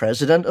is the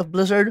president of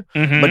Blizzard,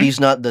 but he's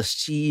not the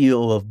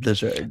CEO of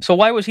Blizzard. So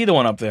why was he the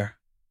one up there?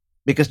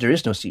 Because there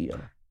is no CEO.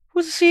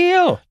 Who's the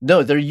CEO?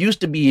 No, there used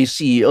to be a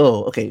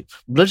CEO. Okay,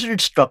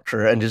 Blizzard's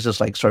structure, and this is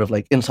sort of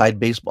inside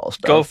baseball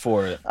stuff. Go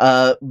for it.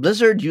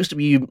 Blizzard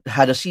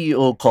had a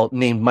CEO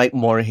named Mike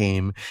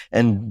Morhaime,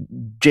 and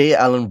J.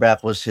 Allen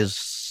Brack was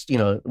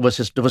was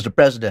the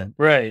president.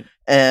 Right.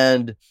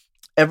 And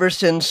ever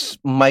since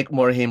Mike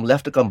Morhaime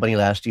left the company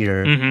last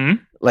year,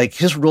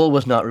 his role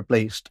was not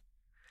replaced.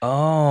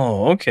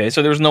 Oh, okay.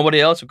 So there was nobody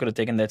else who could have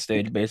taken that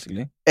stage,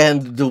 basically.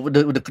 And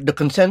the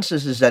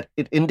consensus is that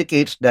it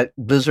indicates that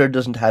Blizzard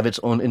doesn't have its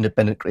own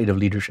independent creative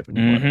leadership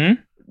anymore.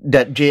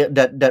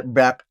 that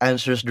Brack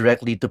answers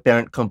directly to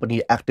parent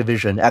company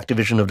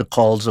Activision of the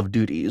Calls of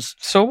Duties.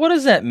 So what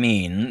does that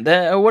mean?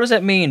 What does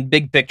that mean,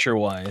 big picture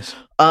wise?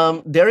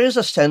 There is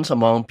a sense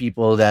among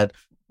people that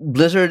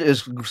Blizzard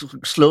is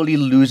slowly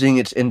losing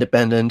its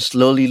independence,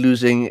 slowly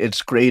losing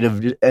its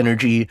creative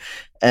energy,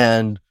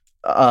 and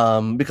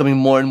becoming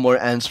more and more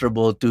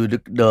answerable to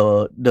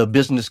the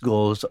business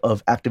goals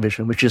of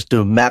Activision, which is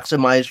to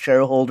maximize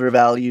shareholder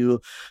value,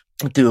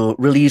 to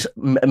release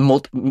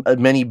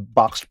many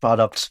boxed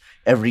products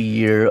every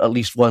year, at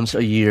least once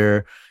a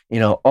year,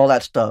 all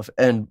that stuff.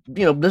 And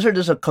Blizzard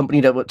is a company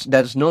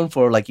that is known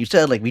for, like you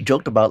said, like we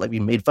joked about, like we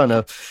made fun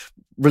of,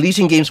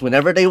 releasing games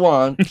whenever they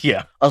want.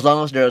 Yeah, as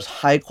long as they're as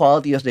high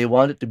quality as they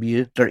want it to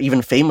be. They're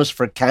even famous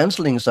for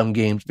canceling some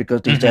games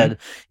because they said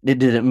they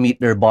didn't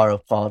meet their bar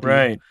of quality.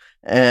 Right.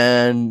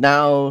 And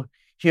now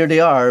here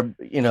they are,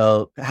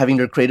 having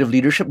their creative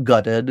leadership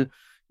gutted,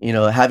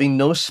 having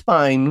no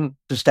spine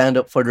to stand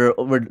up for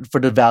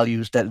the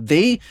values that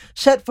they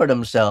set for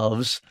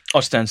themselves,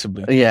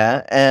 ostensibly.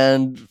 Yeah,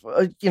 and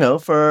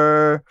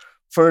for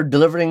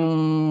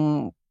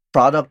delivering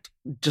product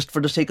just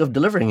for the sake of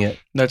delivering it.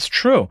 That's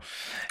true.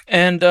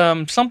 And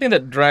something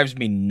that drives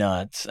me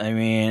nuts, I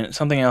mean,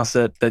 something else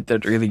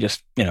that really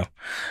just,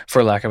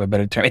 for lack of a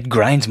better term, it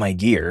grinds my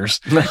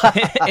gears,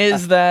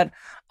 is that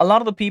a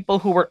lot of the people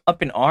who were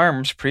up in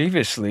arms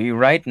previously,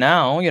 right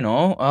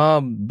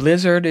now,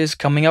 Blizzard is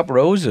coming up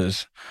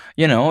roses.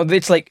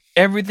 It's like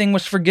everything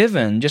was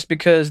forgiven just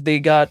because they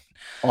got...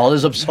 all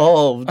is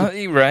absolved.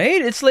 Right?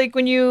 It's like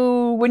when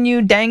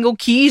you dangle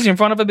keys in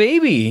front of a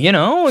baby, you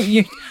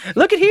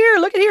look at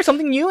here,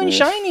 something new and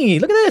shiny.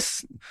 Look at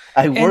this.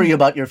 I worry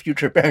about your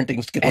future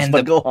parenting skills,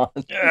 but go on.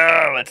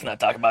 Let's not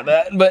talk about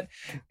that. But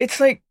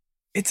it's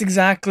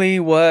exactly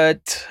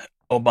what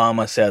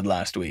Obama said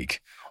last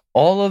week.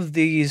 All of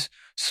these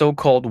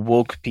so-called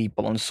woke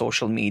people on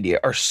social media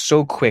are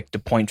so quick to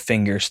point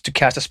fingers, to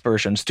cast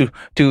aspersions, to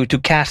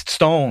cast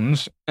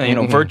stones,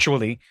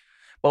 virtually.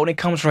 But when it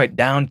comes right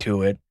down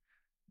to it,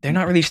 they're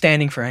not really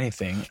standing for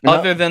anything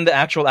other than the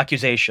actual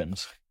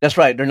accusations. That's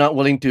right. They're not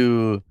willing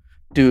to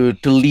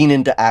lean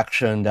into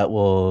action that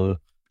will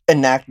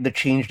enact the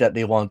change that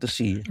they want to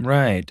see.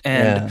 Right.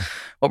 And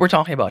what we're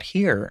talking about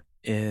here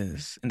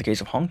is, in the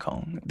case of Hong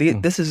Kong,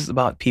 this is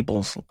about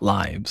people's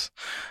lives.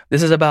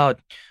 This is about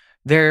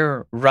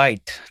their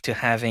right to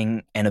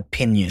having an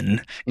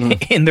opinion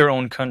in their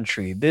own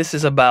country. This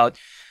is about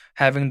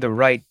having the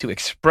right to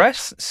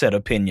express said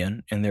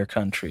opinion in their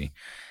country.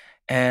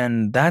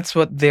 And that's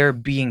what they're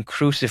being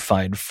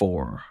crucified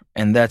for.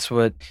 And that's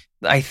what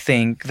I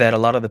think that a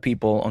lot of the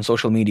people on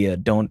social media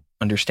don't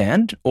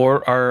understand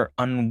or are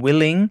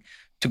unwilling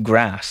to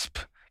grasp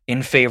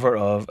in favor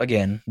of,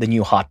 again, the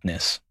new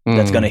hotness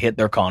that's going to hit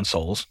their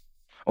consoles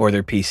or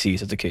their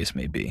PCs, as the case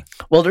may be.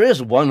 Well, there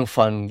is one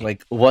fun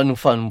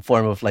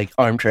form of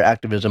armchair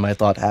activism I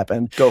thought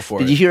happened. Go for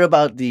it. Did you hear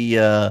about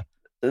the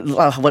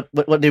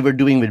what they were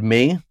doing with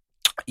May?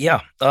 Yeah.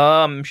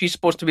 She's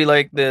supposed to be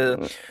like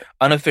the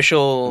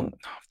unofficial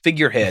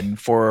figurehead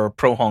for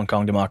pro-Hong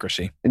Kong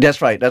democracy.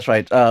 That's right.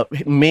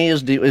 May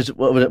is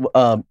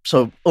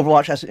so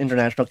Overwatch has an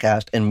international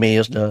cast, and May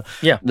is the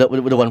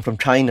one from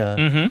China.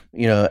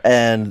 Mm-hmm.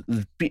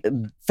 And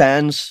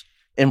fans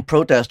in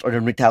protest or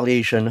in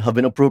retaliation have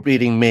been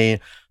appropriating May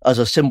as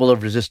a symbol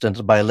of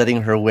resistance by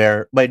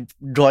by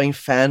drawing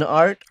fan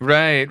art,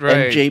 right,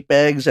 and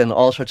JPEGs and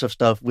all sorts of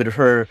stuff with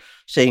her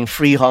saying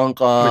 "Free Hong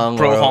Kong,"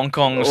 with pro-Hong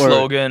Kong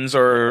slogans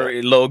or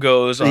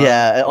logos. On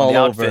all the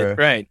over. Outfit.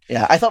 Right.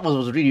 Yeah, I thought it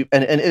was really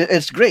and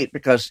it's great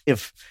because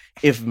if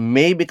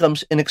May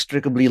becomes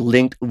inextricably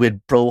linked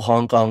with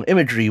pro-Hong Kong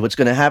imagery, what's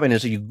going to happen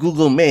is you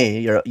Google May.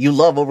 You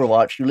love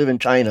Overwatch. You live in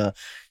China.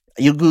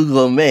 You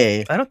Google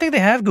May. I don't think they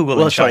have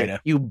Google in China. Sorry,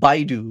 you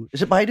Baidu.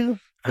 Is it Baidu?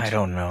 I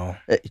don't know.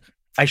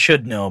 I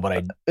should know, but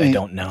I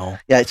don't know.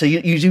 Yeah, so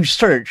you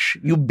search,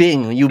 you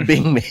Bing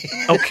May.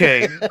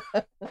 Okay.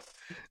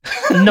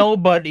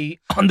 Nobody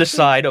on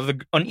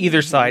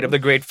either side of the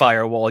Great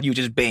Firewall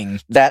uses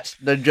Bing. That's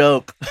the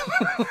joke.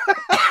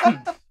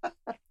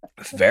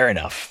 Fair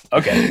enough.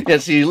 Okay. Yeah,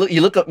 so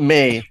you look up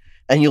May,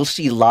 and you'll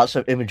see lots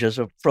of images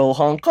of pro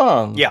Hong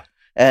Kong. Yeah.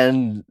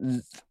 And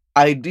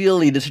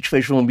ideally, the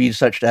situation will be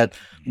such that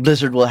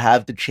Blizzard will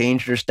have to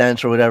change their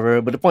stance or whatever.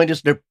 But the point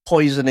is, they're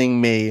poisoning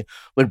May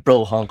with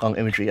pro-Hong Kong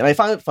imagery. And I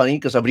found it funny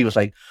because somebody was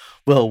like,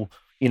 well,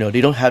 they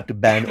don't have to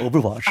ban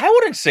Overwatch. I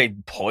wouldn't say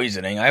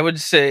poisoning. I would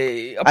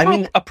say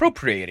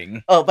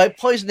appropriating. Oh, by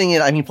poisoning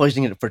it, I mean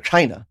poisoning it for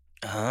China.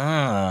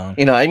 Ah.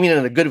 I mean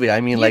in a good way. I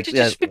mean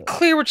just be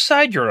clear which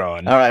side you're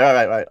on. All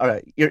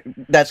right.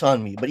 That's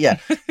on me. But yeah,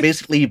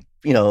 basically,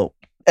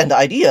 and the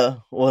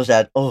idea was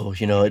that,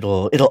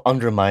 it'll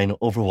undermine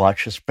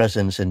Overwatch's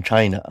presence in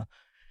China.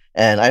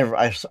 And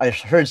I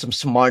heard some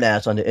smart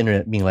ass on the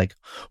internet being like,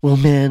 well,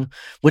 man,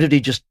 what if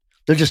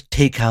they'll just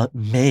take out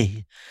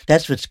May?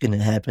 That's what's going to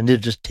happen. They'll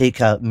just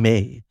take out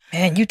May.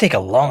 Man, you take a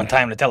long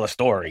time to tell a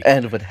story.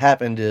 And what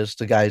happened is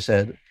the guy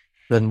said,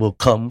 then we'll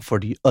come for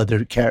the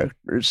other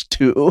characters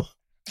too.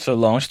 So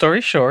long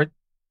story short,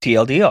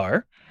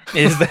 TLDR,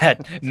 is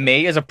that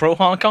May is a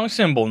pro-Hong Kong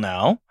symbol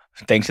now,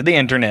 thanks to the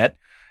internet.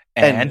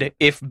 And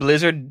if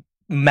Blizzard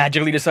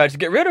magically decides to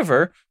get rid of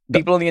her,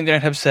 people on the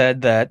internet have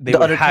said that they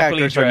would other happily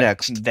characters are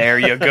next. There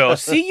you go.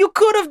 See, you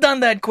could have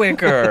done that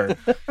quicker.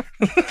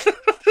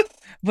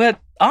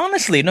 But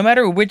honestly, no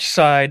matter which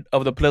side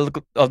of the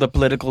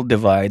political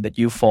divide that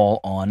you fall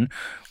on,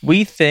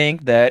 we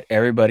think that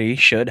everybody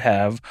should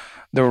have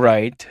the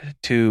right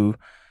to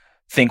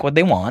think what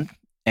they want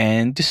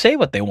and to say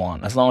what they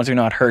want, as long as they're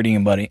not hurting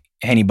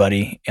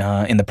anybody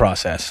in the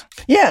process.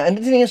 Yeah, and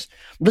the thing is,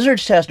 Blizzard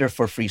says they're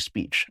for free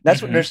speech.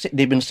 That's what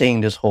they've been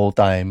saying this whole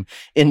time,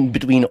 in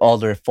between all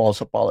their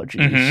false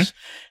apologies.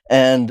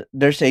 And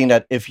they're saying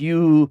that if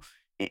you...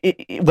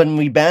 when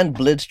we banned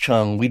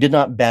Blitzchung, we did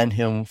not ban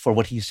him for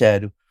what he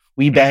said.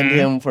 We banned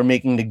him for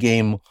making the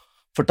game,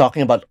 for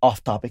talking about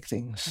off-topic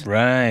things.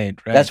 Right.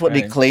 That's what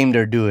they claim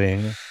they're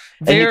doing.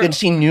 And you can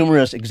see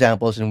numerous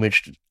examples in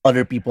which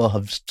other people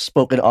have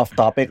spoken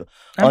off-topic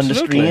on the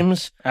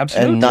streams,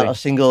 and not a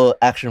single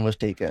action was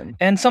taken.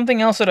 And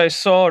something else that I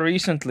saw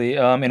recently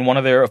in one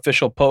of their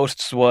official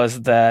posts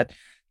was that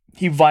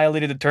he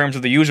violated the terms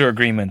of the user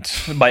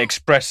agreement by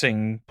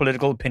expressing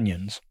political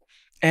opinions.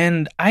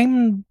 And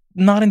I'm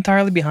not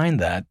entirely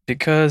behind that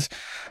because,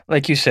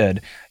 like you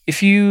said,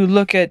 if you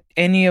look at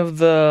any of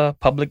the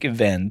public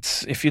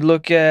events, if you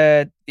look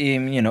at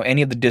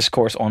any of the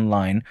discourse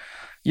online,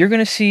 you're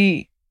going to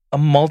see a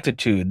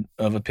multitude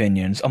of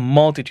opinions, a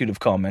multitude of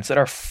comments that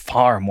are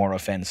far more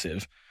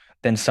offensive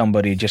than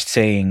somebody just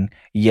saying,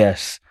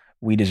 yes,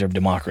 we deserve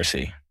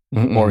democracy,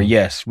 or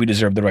yes, we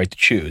deserve the right to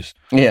choose.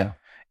 Yeah.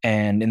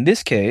 And in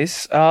this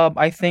case,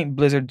 I think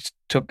Blizzard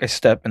took a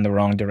step in the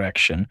wrong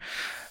direction.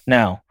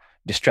 Now,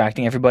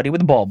 distracting everybody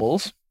with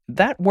baubles,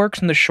 that works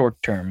in the short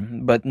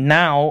term, but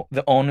now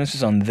the onus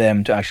is on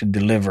them to actually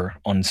deliver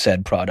on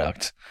said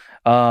products.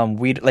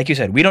 Like you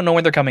said, we don't know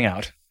when they're coming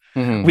out.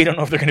 We don't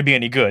know if they're going to be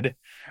any good.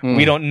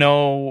 We don't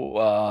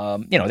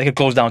know, they could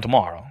close down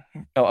tomorrow.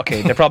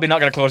 Okay, they're probably not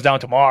going to close down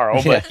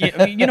tomorrow,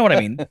 but you know what I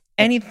mean.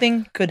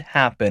 Anything could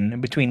happen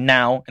between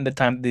now and the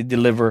time they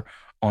deliver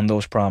on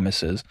those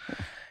promises.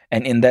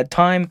 And in that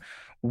time,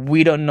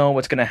 we don't know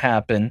what's going to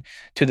happen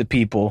to the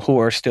people who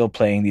are still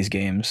playing these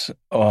games,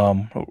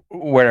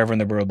 wherever in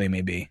the world they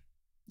may be.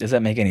 Does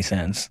that make any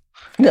sense?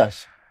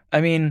 Yes.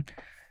 I mean,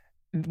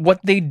 what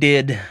they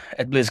did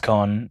at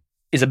BlizzCon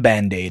is a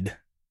Band-Aid.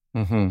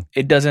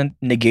 It doesn't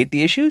negate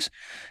the issues.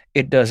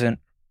 It doesn't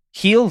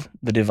heal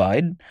the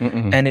divide.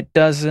 And it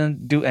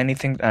doesn't do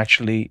anything that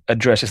actually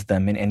addresses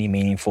them in any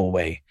meaningful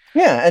way.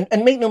 Yeah,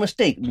 and make no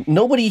mistake,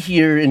 nobody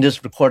here in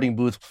this recording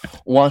booth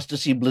wants to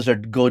see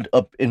Blizzard go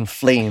up in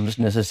flames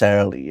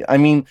necessarily. I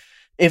mean,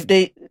 if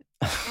they...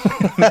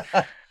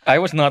 I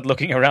was not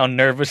looking around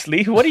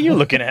nervously. What are you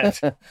looking at?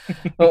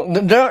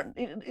 Look,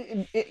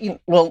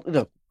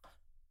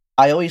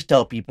 I always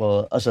tell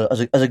people as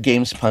a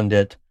games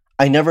pundit,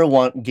 I never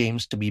want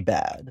games to be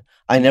bad.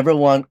 I never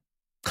want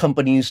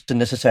companies to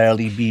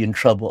necessarily be in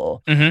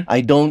trouble.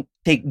 I don't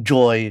take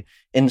joy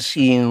in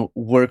seeing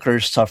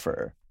workers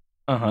suffer.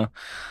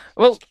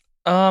 Well,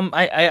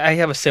 I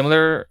have a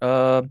similar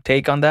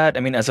take on that. I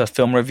mean, as a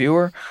film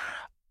reviewer,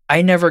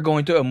 I never go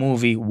into a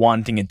movie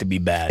wanting it to be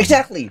bad.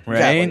 Exactly. Right?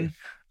 Exactly.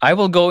 I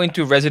will go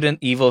into Resident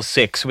Evil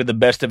 6 with the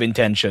best of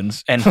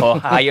intentions and the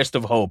highest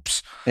of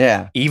hopes.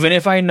 Yeah. Even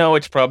if I know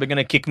it's probably going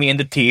to kick me in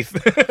the teeth.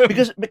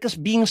 because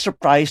being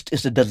surprised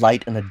is a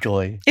delight and a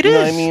joy. It is. Know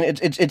what I mean,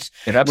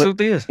 it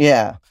absolutely is.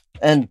 Yeah.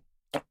 And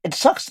it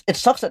sucks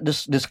that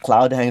this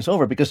cloud hangs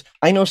over, because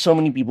I know so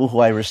many people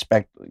who I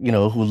respect,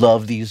 who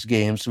love these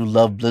games, who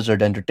love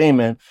Blizzard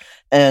Entertainment,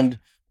 and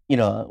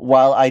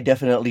while I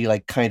definitely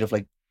kind of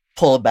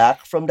pull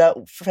back from that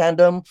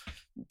fandom,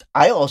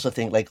 I also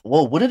think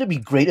whoa, wouldn't it be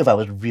great if I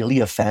was really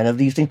a fan of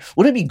these things?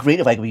 Wouldn't it be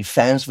great if I could be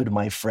fans with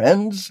my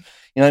friends?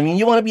 You know what I mean?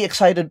 You want to be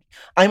excited.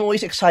 I'm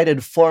always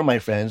excited for my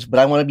friends, but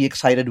I want to be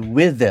excited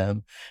with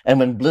them. And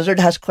when Blizzard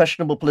has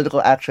questionable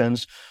political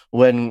actions,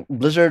 when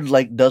Blizzard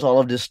does all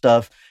of this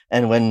stuff,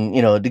 and when,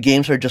 the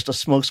games are just a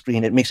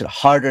smokescreen, it makes it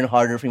harder and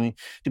harder for me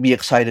to be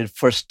excited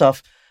for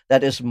stuff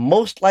that is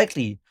most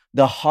likely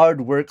the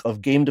hard work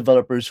of game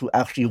developers who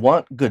actually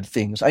want good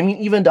things. I mean,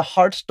 even the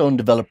Hearthstone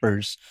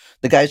developers,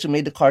 the guys who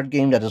made the card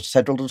game that is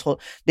central to this whole,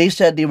 they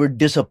said they were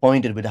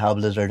disappointed with how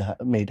Blizzard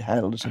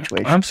handled the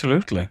situation.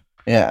 Absolutely.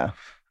 Yeah.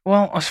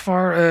 Well, as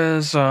far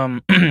as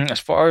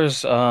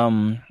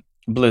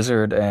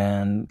Blizzard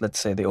and, let's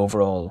say, the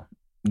overall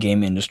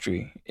game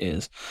industry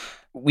is,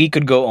 we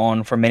could go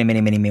on for many,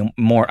 many, many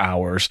more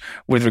hours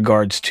with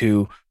regards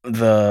to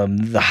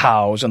the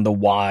hows and the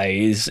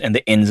whys and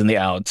the ins and the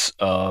outs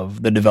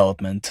of the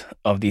development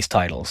of these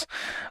titles.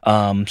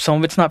 Some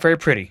of it's not very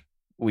pretty.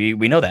 We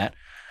know that.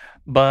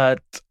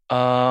 But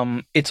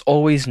it's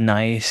always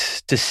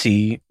nice to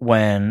see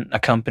when a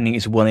company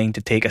is willing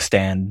to take a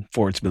stand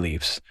for its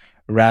beliefs,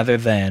 rather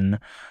than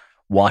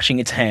washing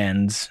its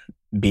hands,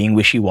 being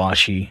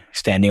wishy-washy,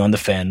 standing on the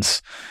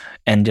fence,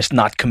 and just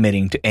not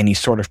committing to any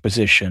sort of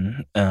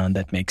position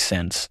that makes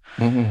sense.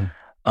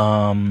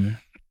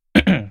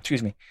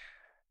 Excuse me.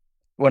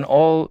 When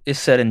all is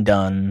said and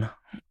done,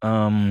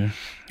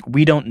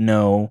 We don't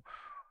know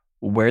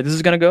where this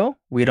is going to go.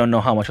 We don't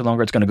know how much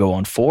longer it's going to go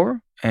on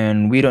for,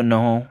 and we don't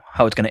know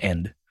how it's going to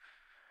end.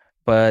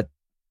 But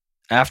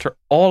after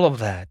all of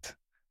that,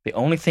 the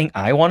only thing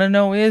I want to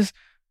know is,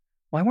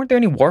 why weren't there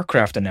any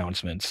Warcraft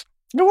announcements?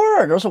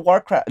 There's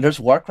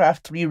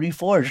Warcraft 3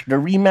 Reforged. They're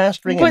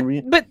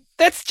remastering but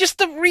that's just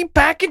a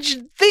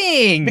repackaged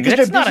thing. Because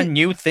that's not a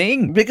new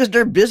thing. Because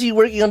they're busy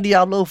working on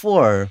Diablo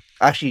 4.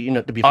 Actually,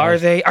 to be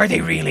honest, are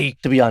they really?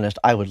 To be honest,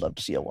 I would love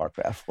to see a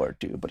Warcraft 4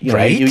 too. But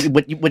right?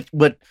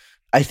 But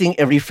I think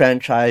every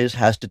franchise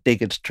has to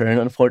take its turn,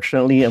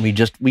 unfortunately, and we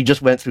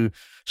just went through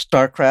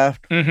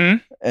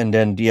StarCraft and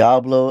then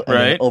Diablo and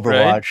then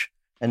Overwatch,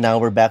 and now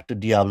we're back to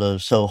Diablo.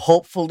 So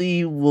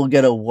hopefully we'll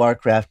get a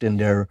Warcraft in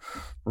there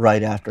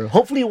right after.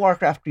 Hopefully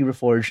Warcraft 3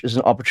 Reforged is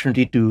an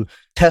opportunity to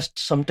test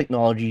some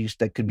technologies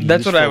that could be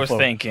That's what I was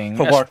thinking.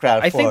 For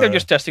Warcraft 4. I think they're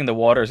just testing the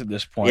waters at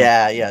this point.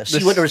 Yeah.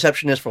 See what the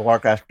reception is for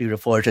Warcraft 3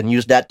 Reforged and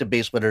use that to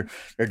base whether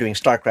they're doing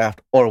StarCraft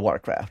or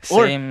Warcraft.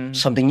 Or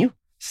something new.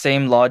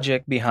 Same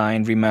logic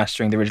behind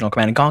remastering the original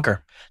Command &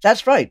 Conquer.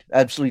 That's right.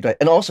 Absolutely right.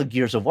 And also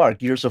Gears of War.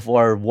 Gears of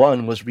War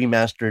 1 was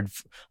remastered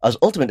as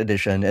Ultimate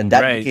Edition, and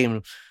that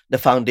became the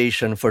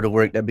foundation for the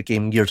work that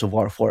became Gears of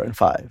War 4 and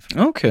 5.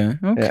 Okay.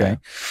 Yeah.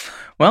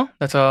 Well,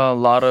 that's a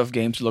lot of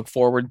games to look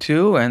forward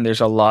to, and there's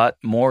a lot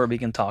more we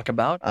can talk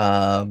about.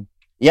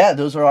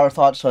 Those are our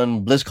thoughts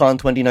on BlizzCon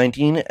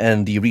 2019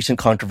 and the recent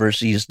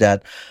controversies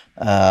that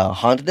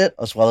haunted it,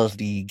 as well as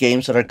the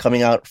games that are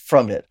coming out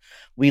from it.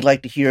 We'd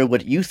like to hear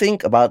what you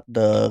think about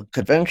the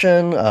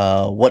convention.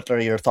 What are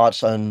your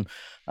thoughts on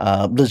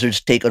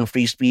Blizzard's take on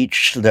free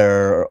speech,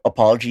 their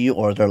apology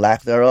or their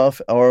lack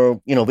thereof,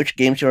 or which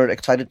games you're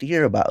excited to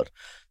hear about?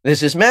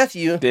 This is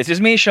Matthew. This is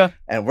Misha.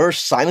 And we're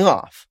signing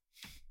off.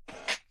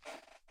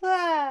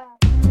 Ah.